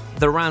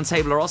 the Round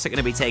Table are also going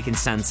to be taking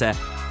Santa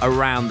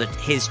around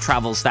his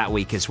travels that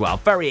week as well.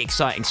 Very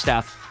exciting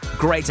stuff.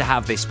 Great to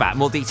have this back.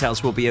 More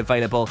details will be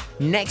available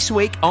next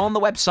week on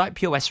the website,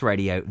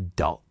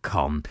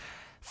 purewestradio.com.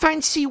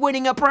 Fancy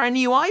winning a brand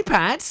new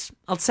iPad?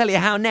 I'll tell you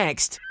how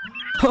next.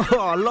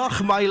 Oh,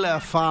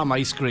 Lochmeyler Farm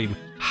Ice Cream.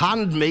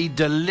 Handmade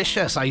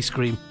delicious ice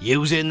cream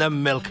using the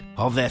milk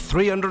of their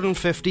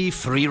 350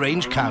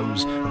 free-range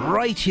cows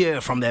right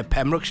here from their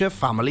Pembrokeshire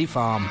family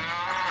farm.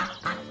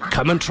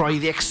 Come and try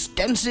the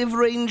extensive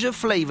range of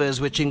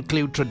flavours which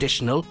include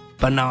traditional,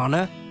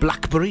 banana,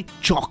 blackberry,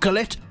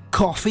 chocolate,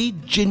 coffee,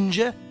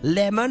 ginger,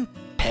 lemon,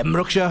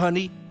 Pembrokeshire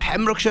honey,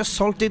 Pembrokeshire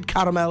salted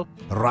caramel,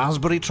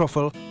 raspberry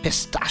truffle,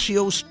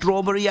 pistachio,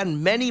 strawberry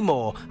and many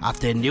more at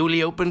their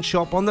newly opened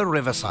shop on the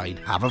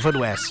Riverside,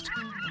 Haverfordwest.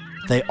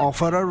 They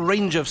offer a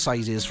range of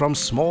sizes from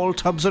small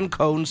tubs and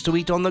cones to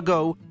eat on the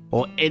go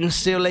or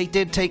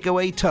insulated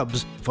takeaway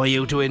tubs for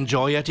you to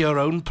enjoy at your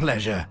own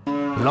pleasure.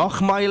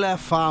 Lochmeyler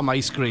Farm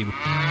Ice Cream.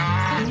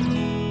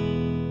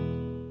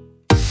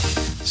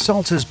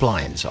 Salters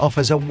Blinds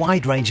offers a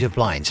wide range of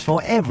blinds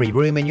for every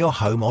room in your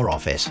home or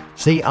office.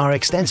 See our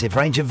extensive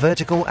range of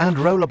vertical and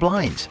roller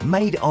blinds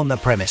made on the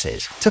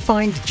premises to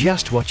find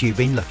just what you've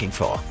been looking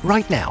for.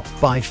 Right now,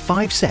 buy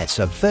 5 sets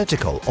of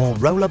vertical or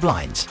roller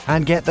blinds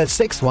and get the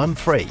 6th one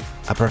free.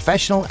 A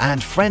professional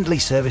and friendly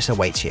service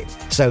awaits you.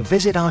 So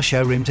visit our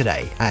showroom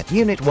today at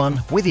Unit 1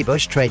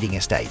 Withybush Trading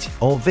Estate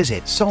or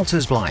visit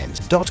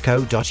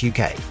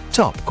saltersblinds.co.uk.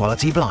 Top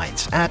quality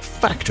blinds at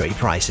factory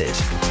prices.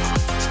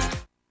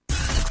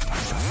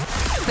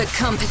 For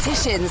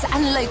competitions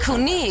and local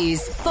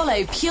news,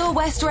 follow Pure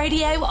West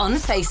Radio on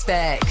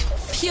Facebook.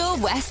 Pure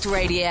West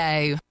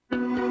Radio.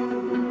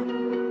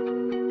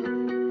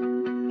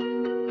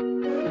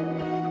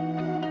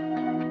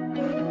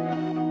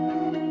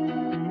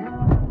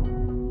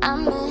 I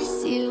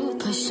miss you,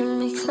 pushing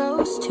me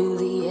close to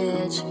the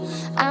edge.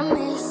 I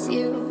miss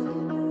you.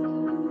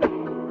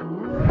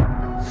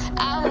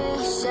 I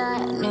wish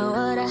I knew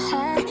what I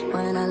had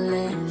when I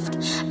left.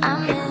 I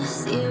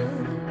miss you.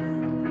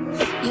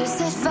 You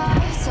set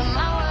fire to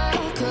my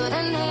world,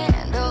 couldn't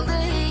handle the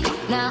heat.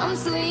 Now I'm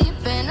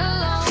sleeping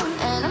alone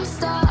and I'm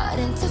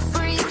starting to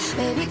freeze.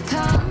 Baby,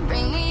 come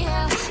bring me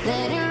out,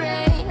 let it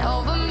rain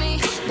over me.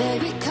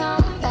 Baby,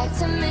 come back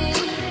to me.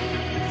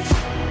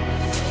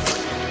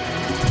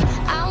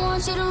 I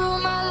want you to rule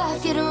my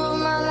life, you to rule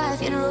my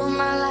life, you to rule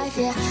my life,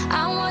 yeah.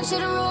 I want you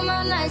to rule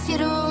my nights, you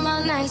to rule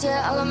my nights,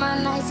 yeah. All of my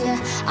nights, yeah.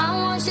 I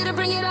want you to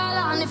bring it all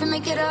on. If you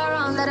make it all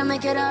wrong, let it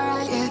make it all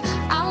right, yeah.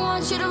 I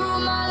want you to rule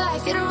my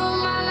life, you to rule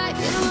my life,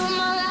 you to rule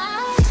my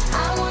life.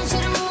 I want you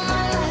to rule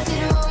my life, you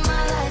to rule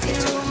my life, you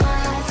to rule my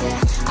life, yeah.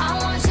 I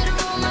want you to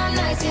rule my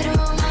nights, you to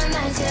rule my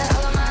nights, yeah.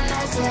 All of my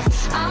nights,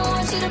 yeah. I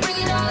want you to bring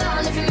it all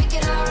on. If you make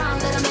it all wrong,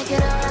 let it make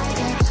it all right,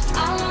 yeah.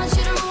 I want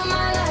you to rule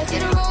my life, you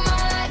to rule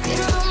my life, you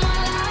to rule my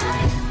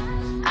life.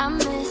 I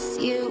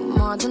miss you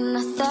more than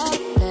I thought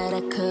that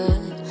I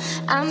could.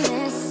 I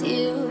miss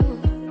you.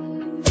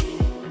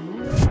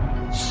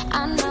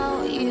 I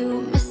know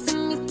you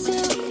missing me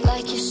too,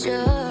 like you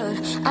should.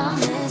 I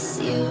miss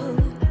you.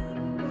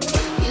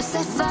 You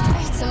set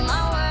fire to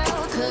my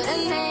world,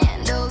 couldn't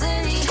handle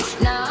the heat.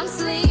 Now I'm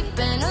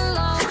sleeping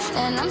alone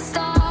and I'm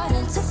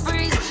starting to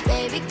freeze.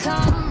 Baby,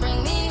 come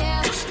bring me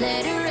out,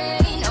 let it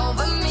rain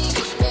over me.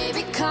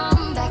 Baby,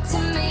 come back to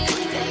me.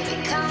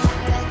 Baby, come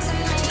back to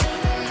me.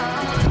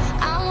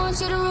 I want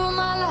you to rule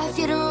my life,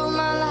 you to rule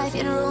my life,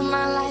 you to rule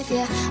my life,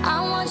 yeah.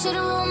 I want you to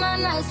rule my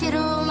nights, you to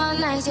rule my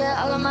nights,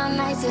 yeah. All of my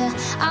nights, yeah.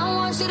 I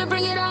want you to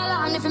bring it all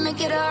on. If you make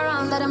it all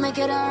wrong, let it make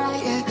it all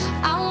right, yeah.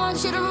 I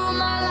want you to rule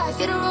my life,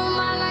 you to rule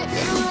my life, you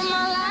to rule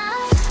my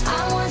life.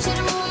 I want you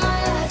to rule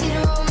my life, you to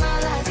rule my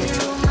life, you to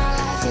rule my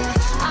life,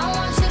 yeah. I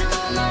want you to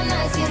rule my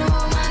nights, you to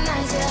rule my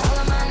nights, yeah. All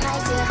of my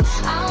nights,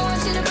 yeah. I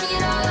want you to bring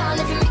it all on.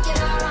 If you make it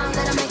all wrong,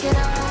 let it make it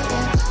all right,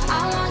 yeah. I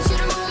want you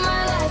to rule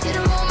my life, you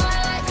to rule my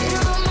life, you to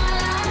rule my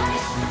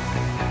life.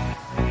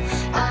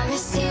 I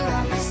miss you,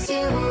 I miss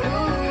you.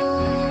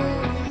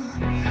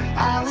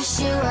 I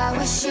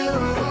wish you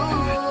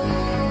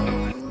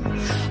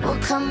will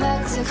come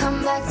back to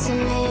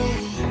me,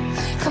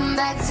 come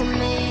back to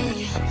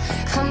me,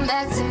 come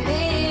back to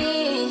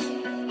me.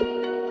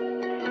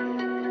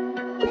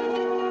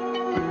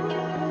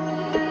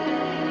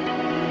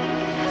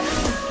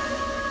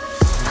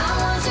 I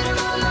want you to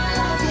rule my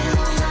life, you to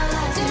rule my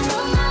life, you to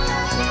rule my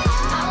life,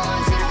 yeah. I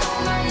want you to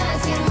rule my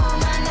nights, you to rule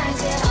my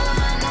nights, yeah. All of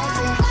my nights,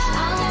 yeah. I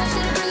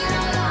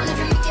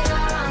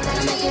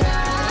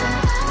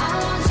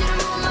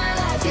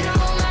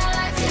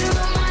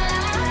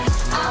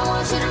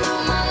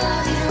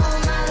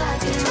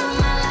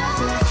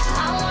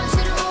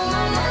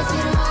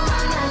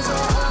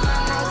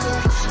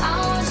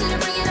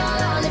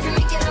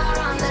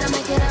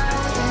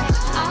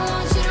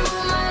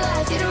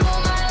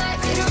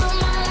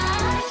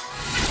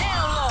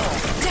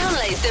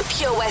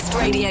Pure West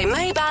Radio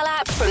mobile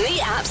app from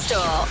the App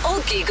Store or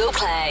Google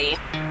Play.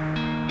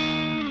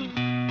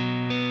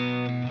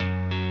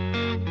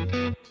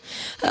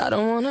 I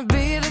don't wanna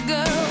be the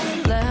girl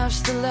that laughs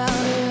the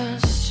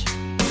loudest,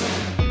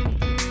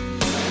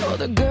 or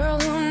the girl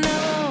who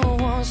never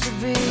wants to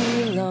be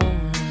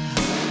alone.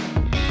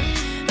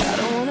 I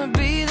don't wanna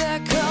be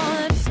that call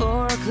at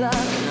 4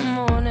 o'clock in the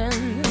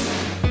morning,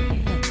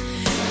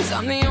 'cause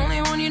I'm the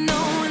only one you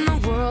know in the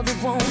world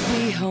that won't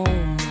be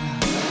home.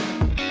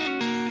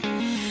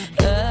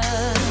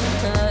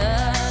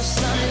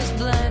 Sun is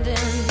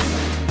blinding.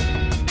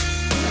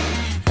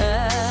 I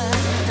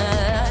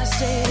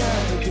stayed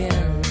up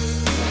again.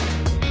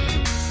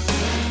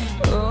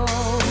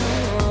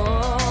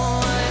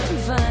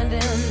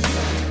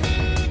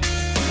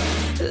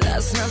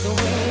 That's not the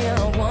way I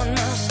want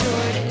my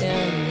story to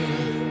end.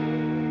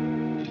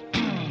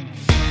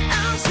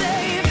 I'm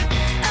safe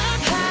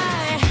up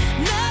high,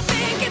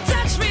 nothing can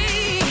touch me.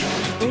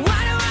 Why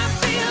do I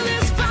feel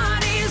this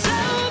party's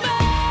over?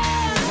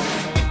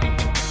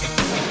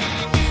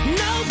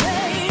 No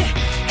pain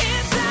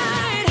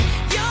inside,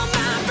 you're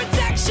my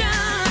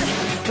protection.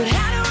 But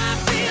how do I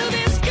feel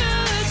this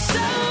good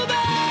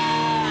sober?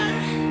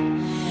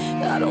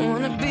 I don't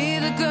wanna be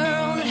the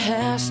girl that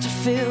has to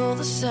fill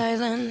the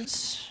silence.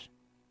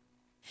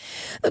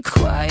 The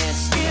quiet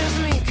scares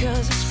me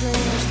 'cause it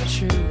screams the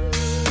truth.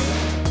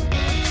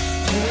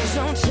 Please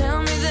don't tell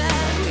me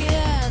that we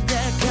had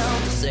that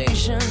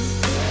conversation,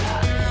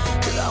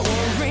 'cause I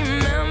won't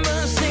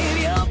remember. Save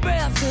your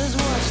breath, 'cause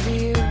what's the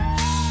use?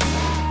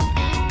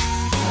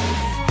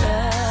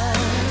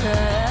 The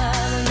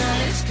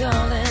night is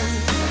calling,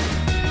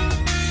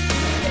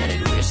 and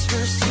it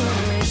whispers to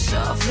me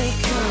softly,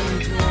 come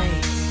and play.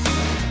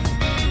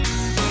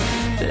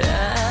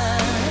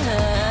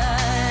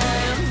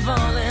 I'm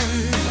falling.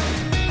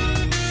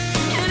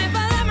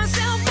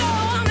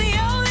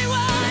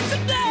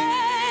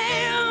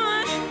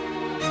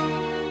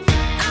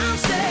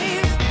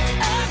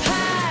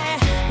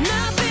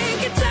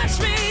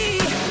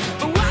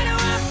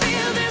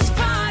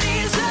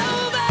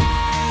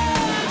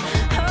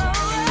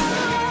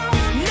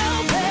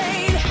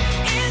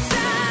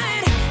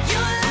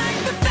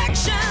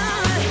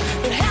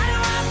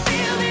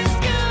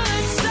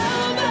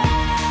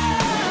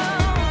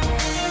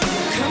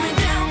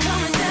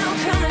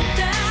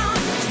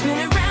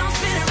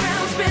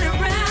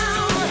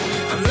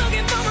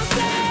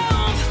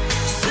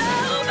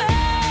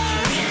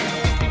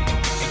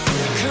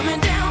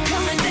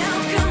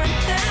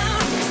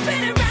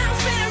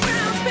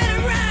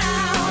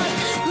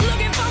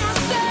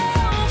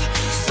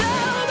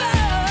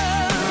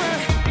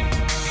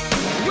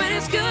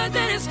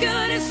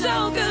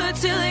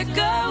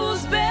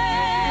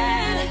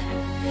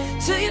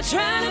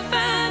 Trying to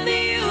find the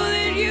you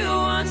that you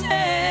once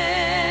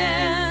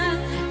had.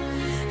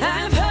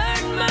 I've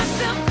heard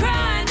myself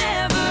cry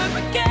never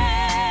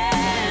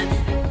again,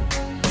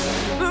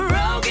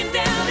 broken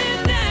down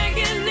in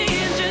agony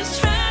and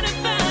just trying to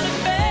find a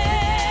friend.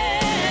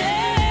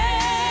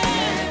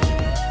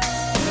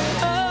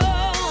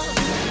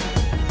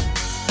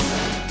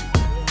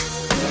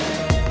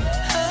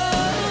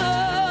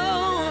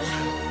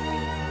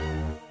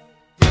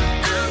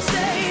 I'm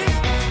safe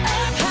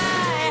up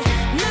high,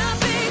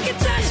 nothing can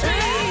touch me.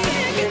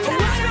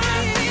 Why do I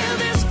feel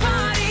this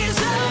party's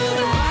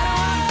over?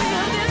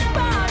 This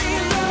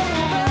party's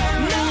over.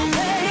 No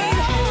pain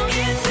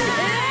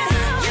inside,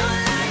 you're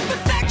like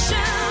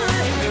perfection.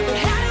 But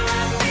how do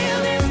I feel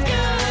this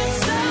good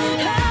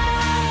sober?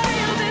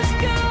 Feel this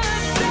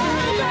good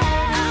sober.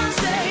 I'm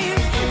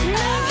safe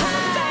up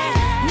high,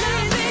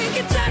 nothing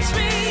can touch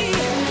me.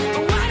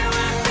 Why do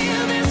I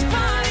feel this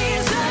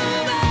party's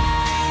over?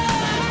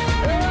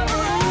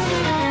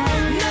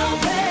 No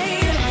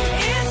pain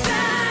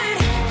inside,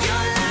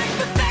 you're like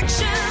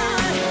perfection.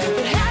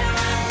 But how do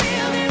I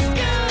feel this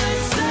good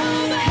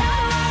sober? How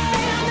do I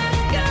feel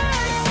this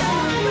good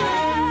sober?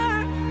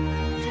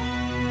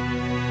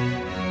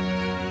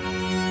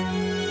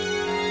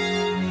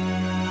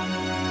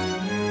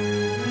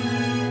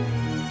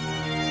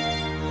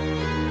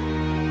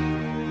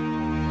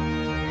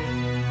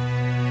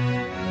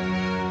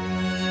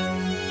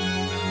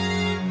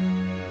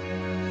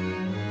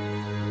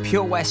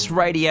 Pure West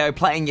Radio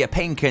playing you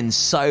Pink and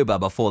Sober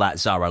before that,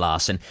 Zara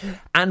Larsson,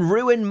 and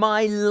Ruin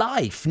My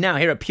Life. Now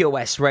here at Pure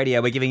West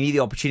Radio, we're giving you the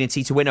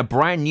opportunity to win a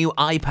brand new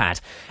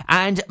iPad,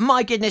 and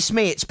my goodness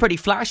me, it's pretty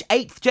flash.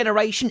 8th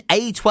generation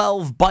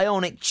A12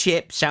 Bionic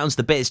chip, sounds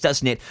the biz,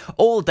 doesn't it?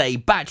 All day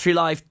battery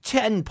life,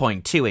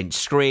 10.2 inch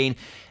screen.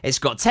 It's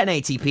got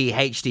 1080p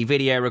HD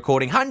video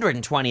recording,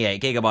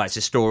 128 gigabytes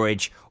of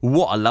storage.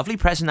 What a lovely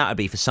present that would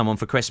be for someone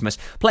for Christmas.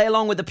 Play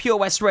along with the Pure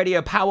West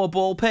Radio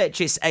Powerball.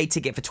 Purchase a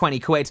ticket for 20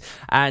 quid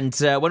And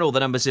when all the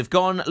numbers have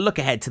gone, look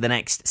ahead to the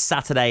next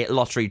Saturday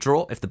lottery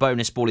draw. If the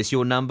bonus ball is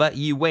your number,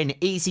 you win.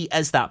 Easy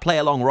as that. Play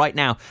along right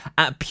now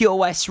at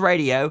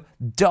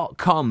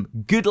purewestradio.com.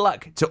 Good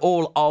luck to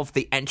all of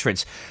the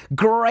entrants.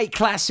 Great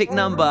classic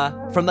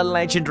number from the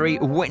legendary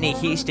Whitney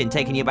Houston,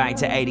 taking you back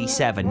to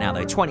 87. Now,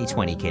 though,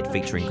 2020 Kid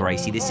featuring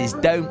Gracie. This is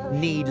Don't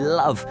Need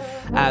Love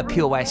at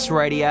Pure West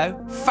Radio.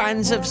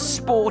 Fans of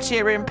sport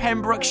here in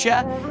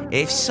Pembrokeshire?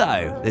 If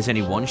so, there's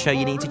only one show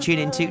you need to tune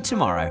into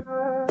tomorrow.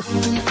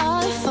 When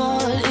I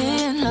fall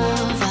in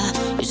love,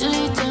 I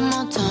usually take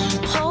my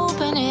time,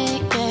 hoping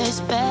it gets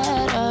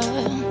better.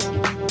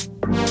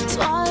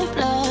 Swipe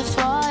left,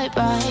 swipe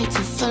right,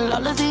 to fill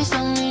all of these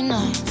lonely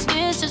nights.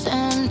 It's just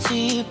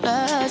empty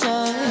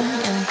pleasure.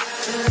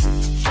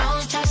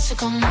 Don't text to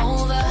come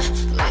over,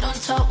 we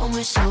don't talk when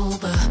we're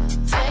sober.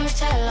 Fairy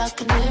tale I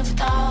could live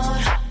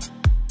without.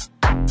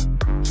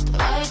 The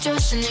white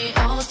dress in the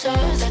altar,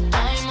 that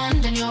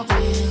diamond in your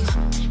ring,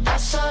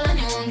 that's all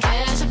anyone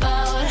cares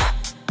about.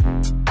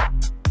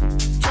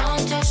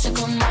 Don't text to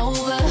come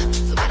over,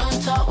 we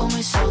don't talk when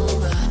we're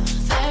sober.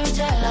 Fairy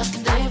tale I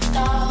could live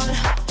without.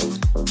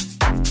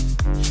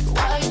 The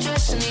white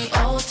dress in the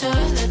altar,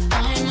 that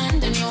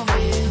diamond in your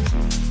ring,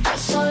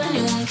 that's all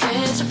anyone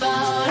cares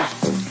about.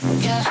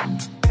 Yeah.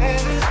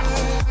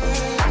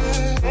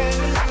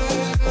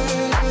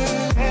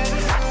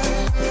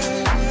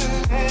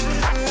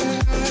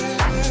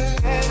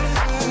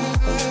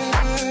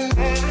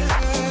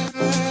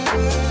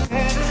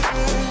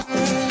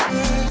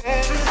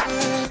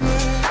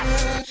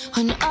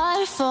 When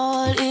I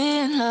fall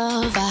in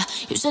love, I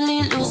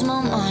usually lose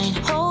my mind,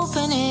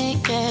 hoping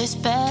it gets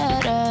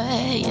better,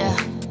 yeah.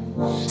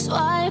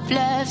 Swipe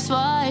left,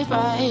 swipe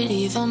right,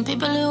 even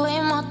people who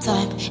ain't my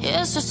type,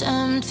 it's just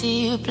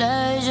empty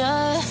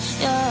pleasure,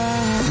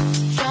 yeah.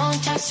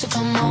 Don't text to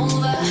come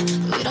over,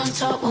 we don't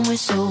talk when we're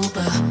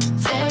sober.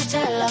 Fairy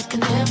tale I can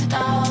live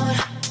without.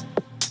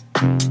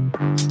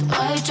 The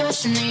white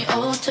dress in the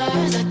altar,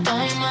 the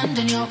diamond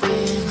in your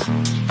ring,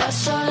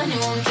 that's all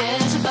anyone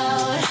cares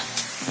about.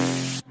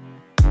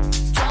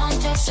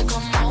 Don't text to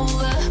come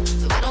over,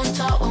 we don't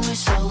talk when we're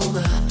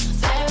sober.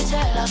 Fairy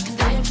tale I can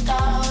live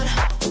without.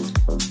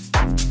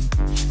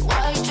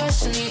 White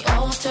dress in the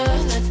altar,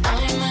 the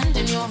diamond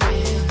in your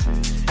ring,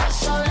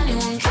 that's all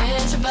anyone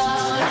cares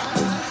about.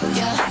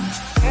 Yeah.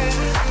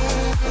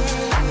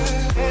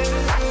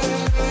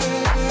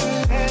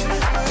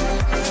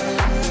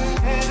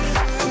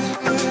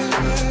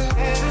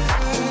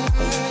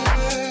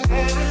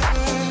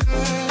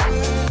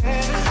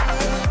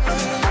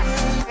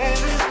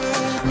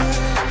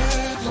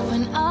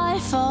 When I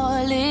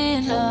fall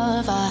in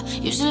love, I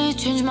usually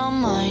change my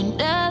mind,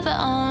 never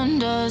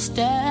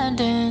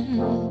understanding.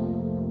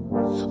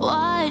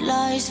 White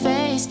lies,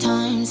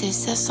 FaceTimes,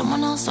 is there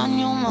someone else on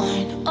your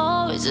mind?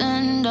 Always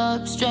end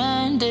up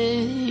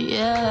stranded,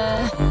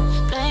 yeah.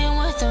 Playing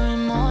with our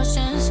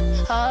emotions,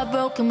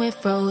 heartbroken, we're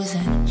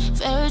frozen.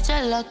 Fairy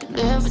tale I could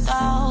live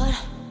without,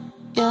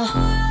 yeah.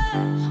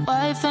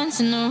 White fence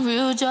and a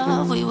real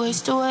job, we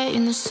waste away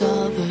in the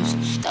suburbs.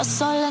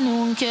 That's all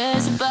anyone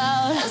cares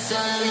about. That's all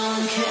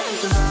anyone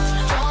cares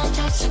about. Don't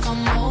text to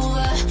come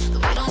over,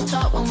 but we don't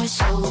talk when we're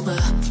sober.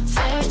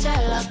 Fairy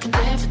tale I could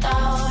live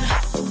without.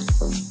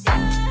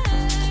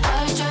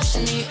 White dress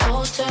in the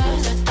altar,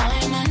 the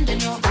diamond in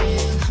your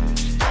ring,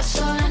 that's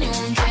all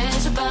anyone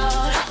cares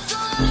about. That's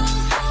all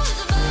anyone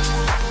cares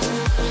about.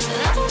 And I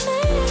don't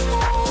need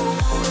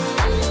love,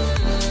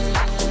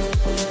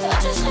 I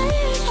just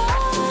need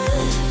love.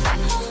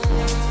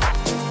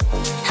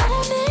 I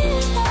don't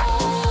need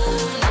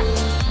love,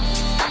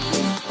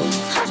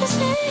 I just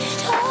need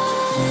love.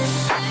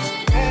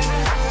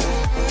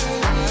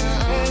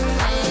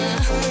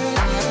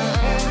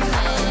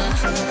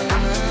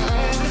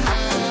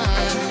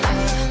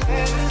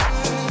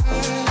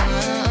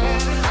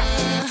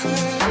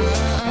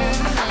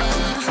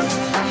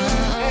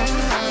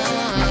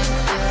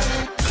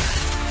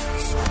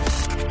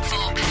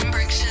 For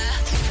Pembrokeshire,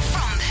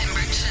 from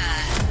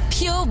Pembrokeshire,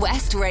 Pure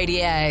West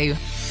Radio.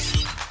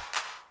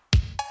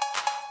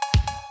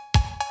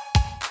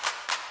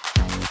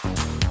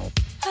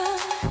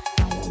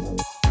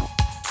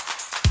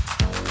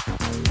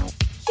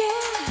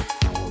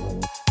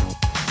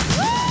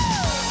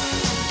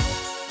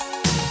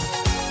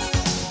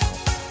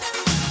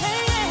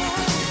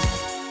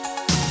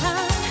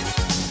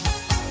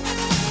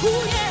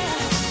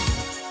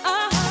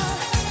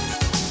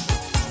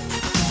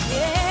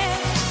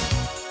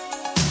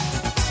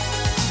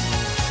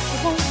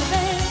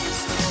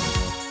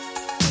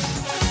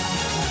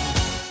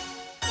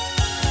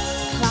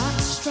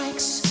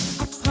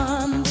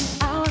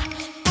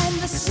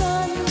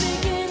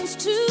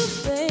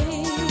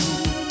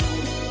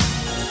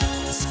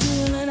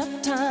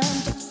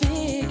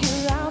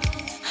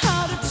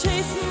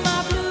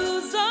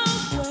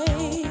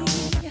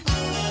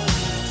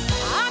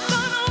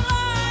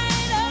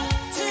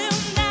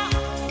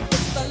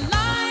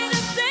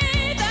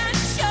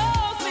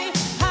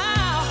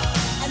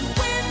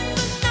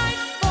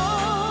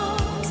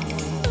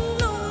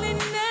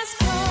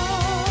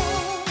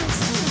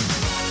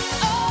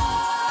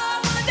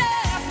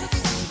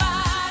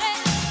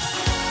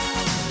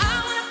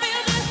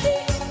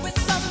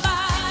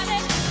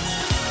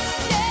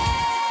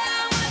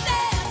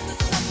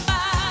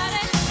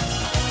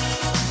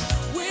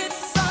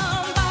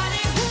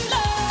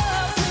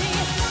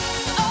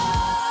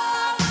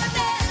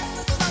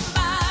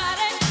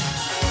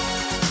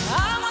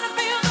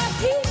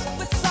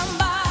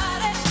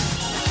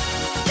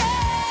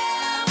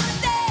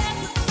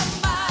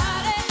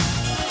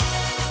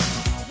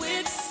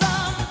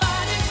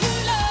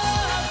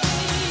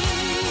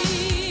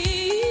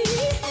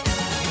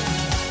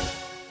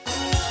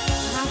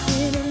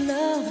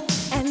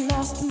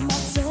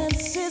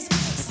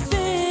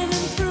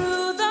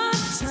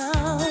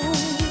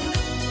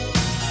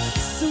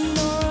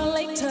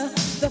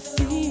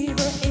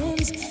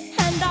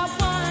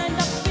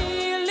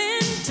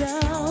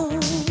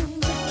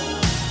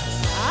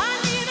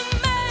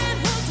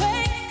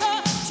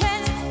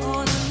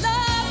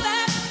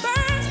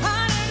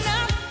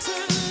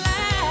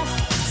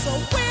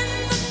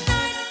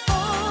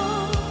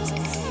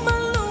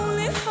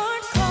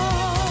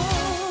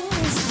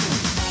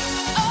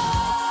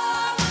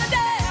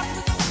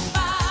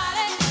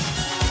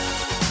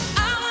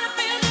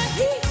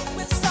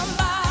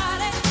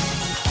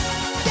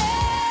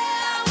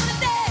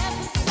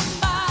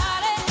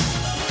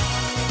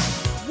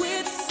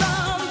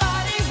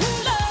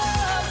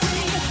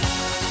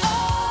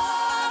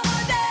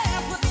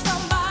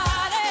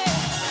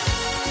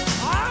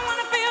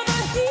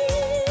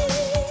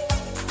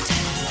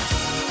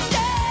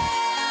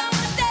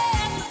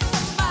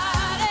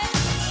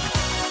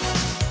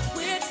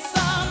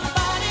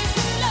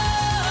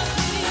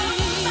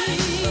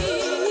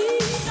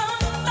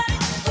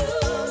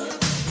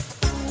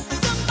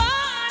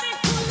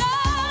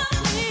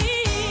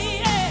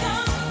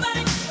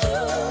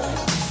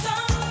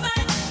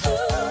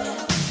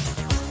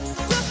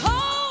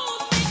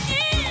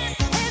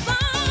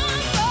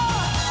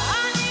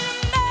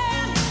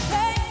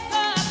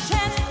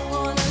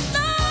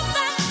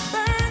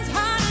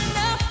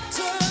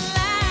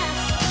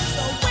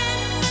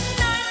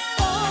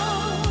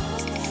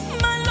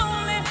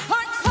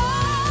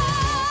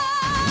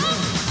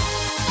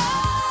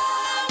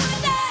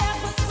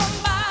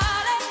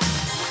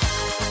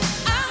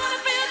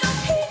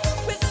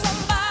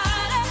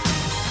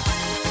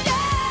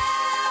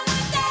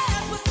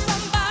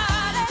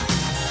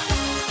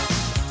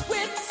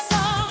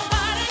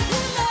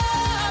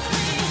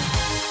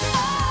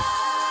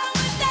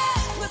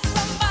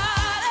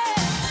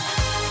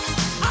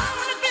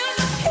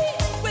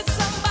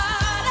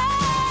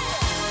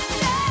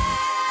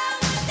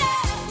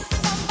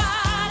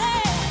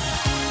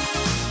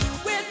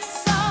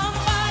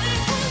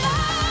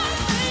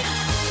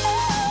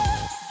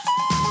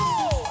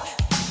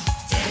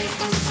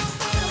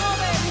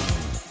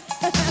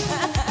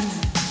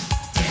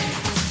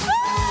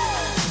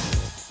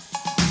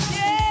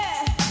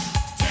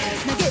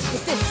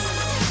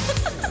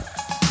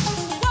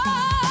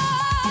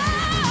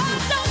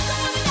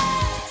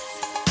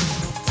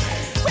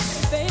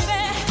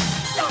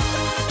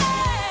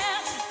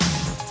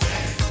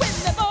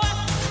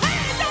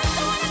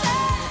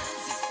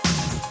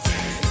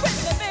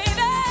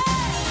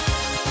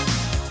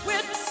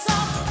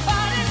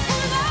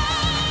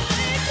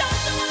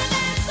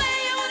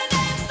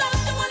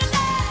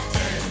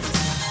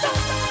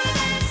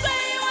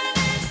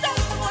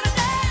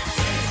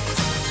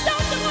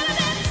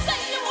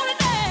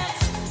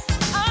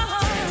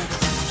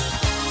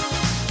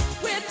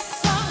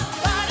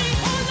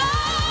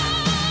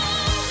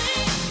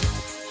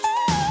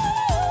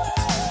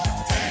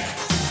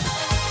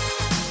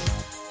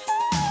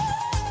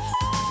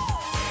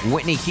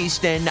 Whitney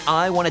Houston,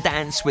 I Want to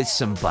Dance with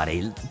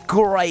Somebody.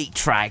 Great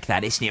track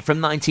that, isn't it?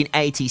 From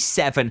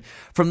 1987,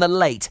 from the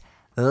late,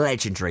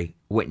 legendary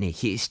Whitney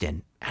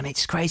Houston. And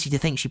it's crazy to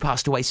think she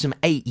passed away some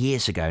 8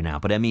 years ago now,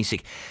 but her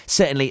music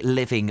certainly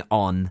living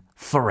on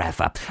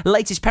forever.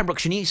 Latest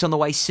Pembrokeshire news on the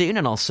way soon,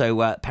 and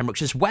also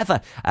Pembrokeshire's weather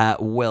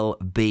will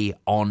be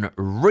en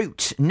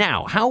route.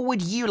 Now, how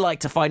would you like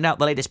to find out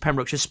the latest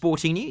Pembrokeshire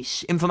sporting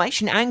news,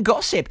 information and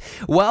gossip?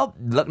 Well,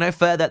 look no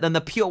further than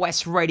the Pure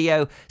West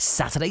Radio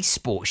Saturday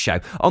Sports Show,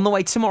 on the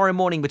way tomorrow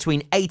morning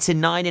between 8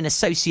 and 9 in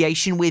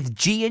association with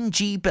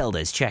G&G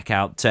Builders. Check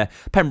out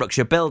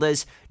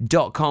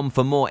pembrokeshirebuilders.com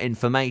for more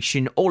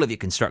information. All of your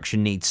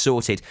construction needs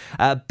sorted.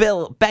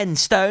 Ben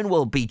Stone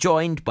will be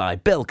joined by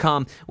Bill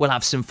Calm. We'll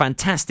have some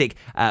fantastic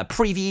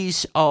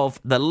previews of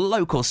the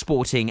local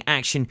sporting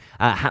action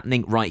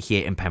happening right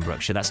here in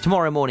Pembrokeshire. That's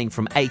tomorrow morning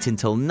from 8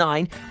 until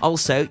 9.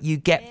 Also, you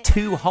get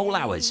 2 whole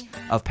hours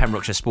of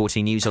Pembrokeshire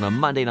sporting news on a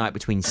Monday night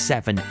between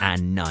 7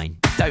 and 9.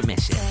 Don't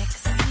miss it.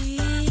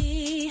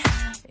 Sexy,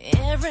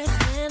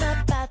 everything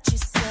about you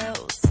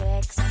so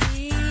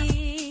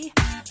sexy.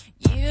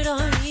 You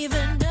don't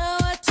even know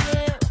what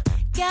you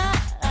got.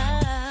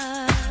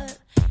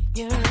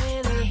 You're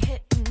really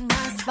hitting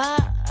my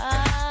spot.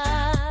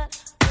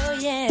 Oh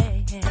yeah,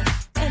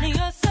 and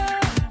you're so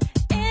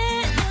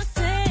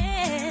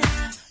innocent.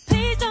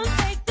 Please don't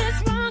take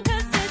this wrong,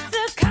 'cause it's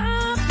a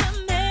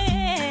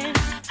compliment.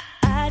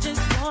 I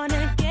just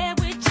wanna get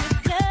with your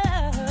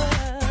love.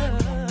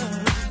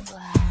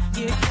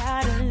 You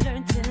gotta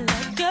learn to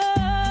let go.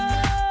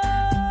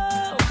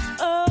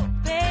 Oh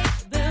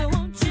baby,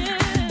 won't you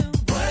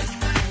work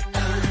it a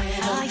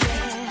little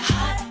bit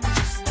hot,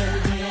 just a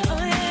little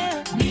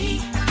bit. Me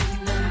in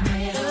the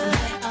middle,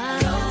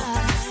 let go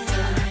just a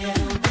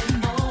little bit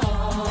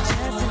more,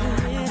 just a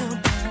little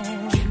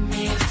bit. Give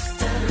me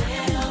just a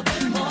little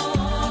bit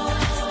more,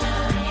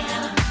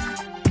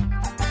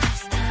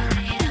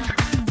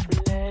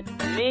 Let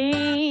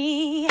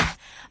me.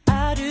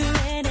 I'll do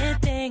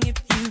anything if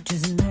you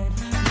just let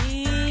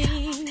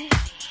me.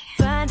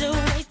 Find a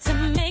way to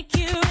make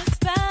you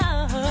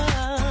respond.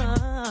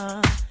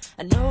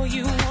 I know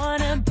you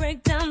wanna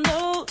break down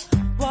those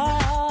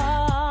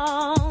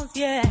walls,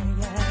 yeah.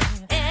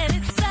 And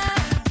it's so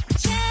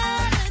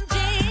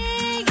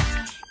challenging.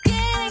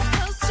 Getting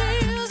close to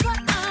you's what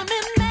I'm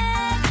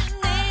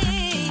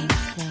imagining.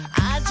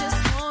 I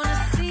just wanna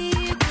see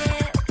you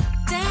get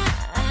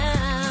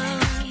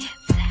down.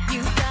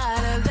 You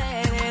gotta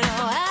let it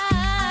all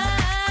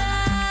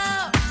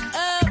out.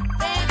 Oh,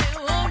 baby,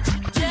 won't you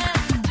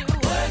just do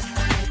work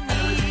with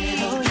me?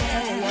 Oh,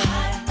 yeah,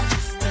 hot,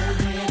 just a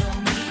little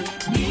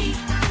me in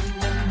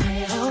the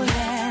middle,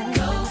 yeah.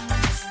 Go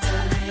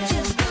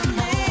just a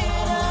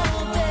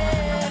little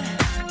bit.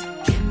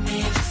 Give me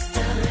just a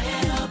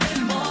little bit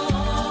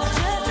more,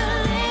 just a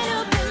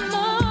little bit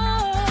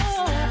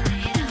more.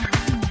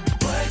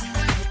 Work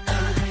it a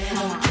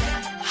little,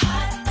 get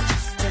hot,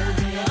 just a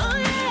little. Oh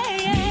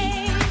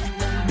yeah, in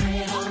the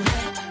middle,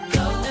 let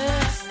go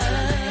just a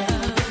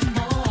little bit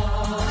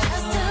more,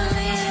 just a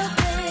little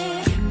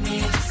bit. Give me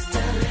just a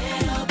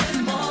little bit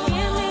more,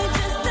 give me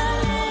just a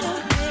little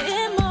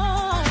bit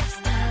more.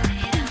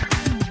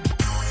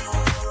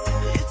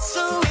 It's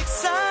so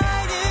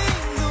exciting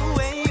the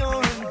way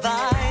you're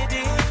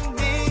inviting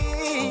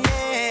me.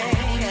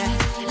 Yeah.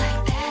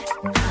 Like that.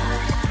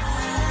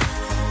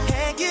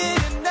 Can't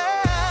get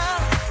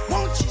enough.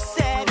 Won't you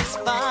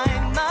satisfy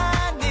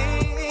my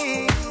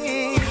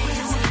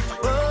needs?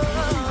 Oh,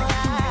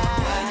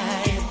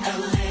 a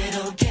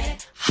little,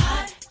 get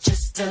hot,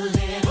 just a little.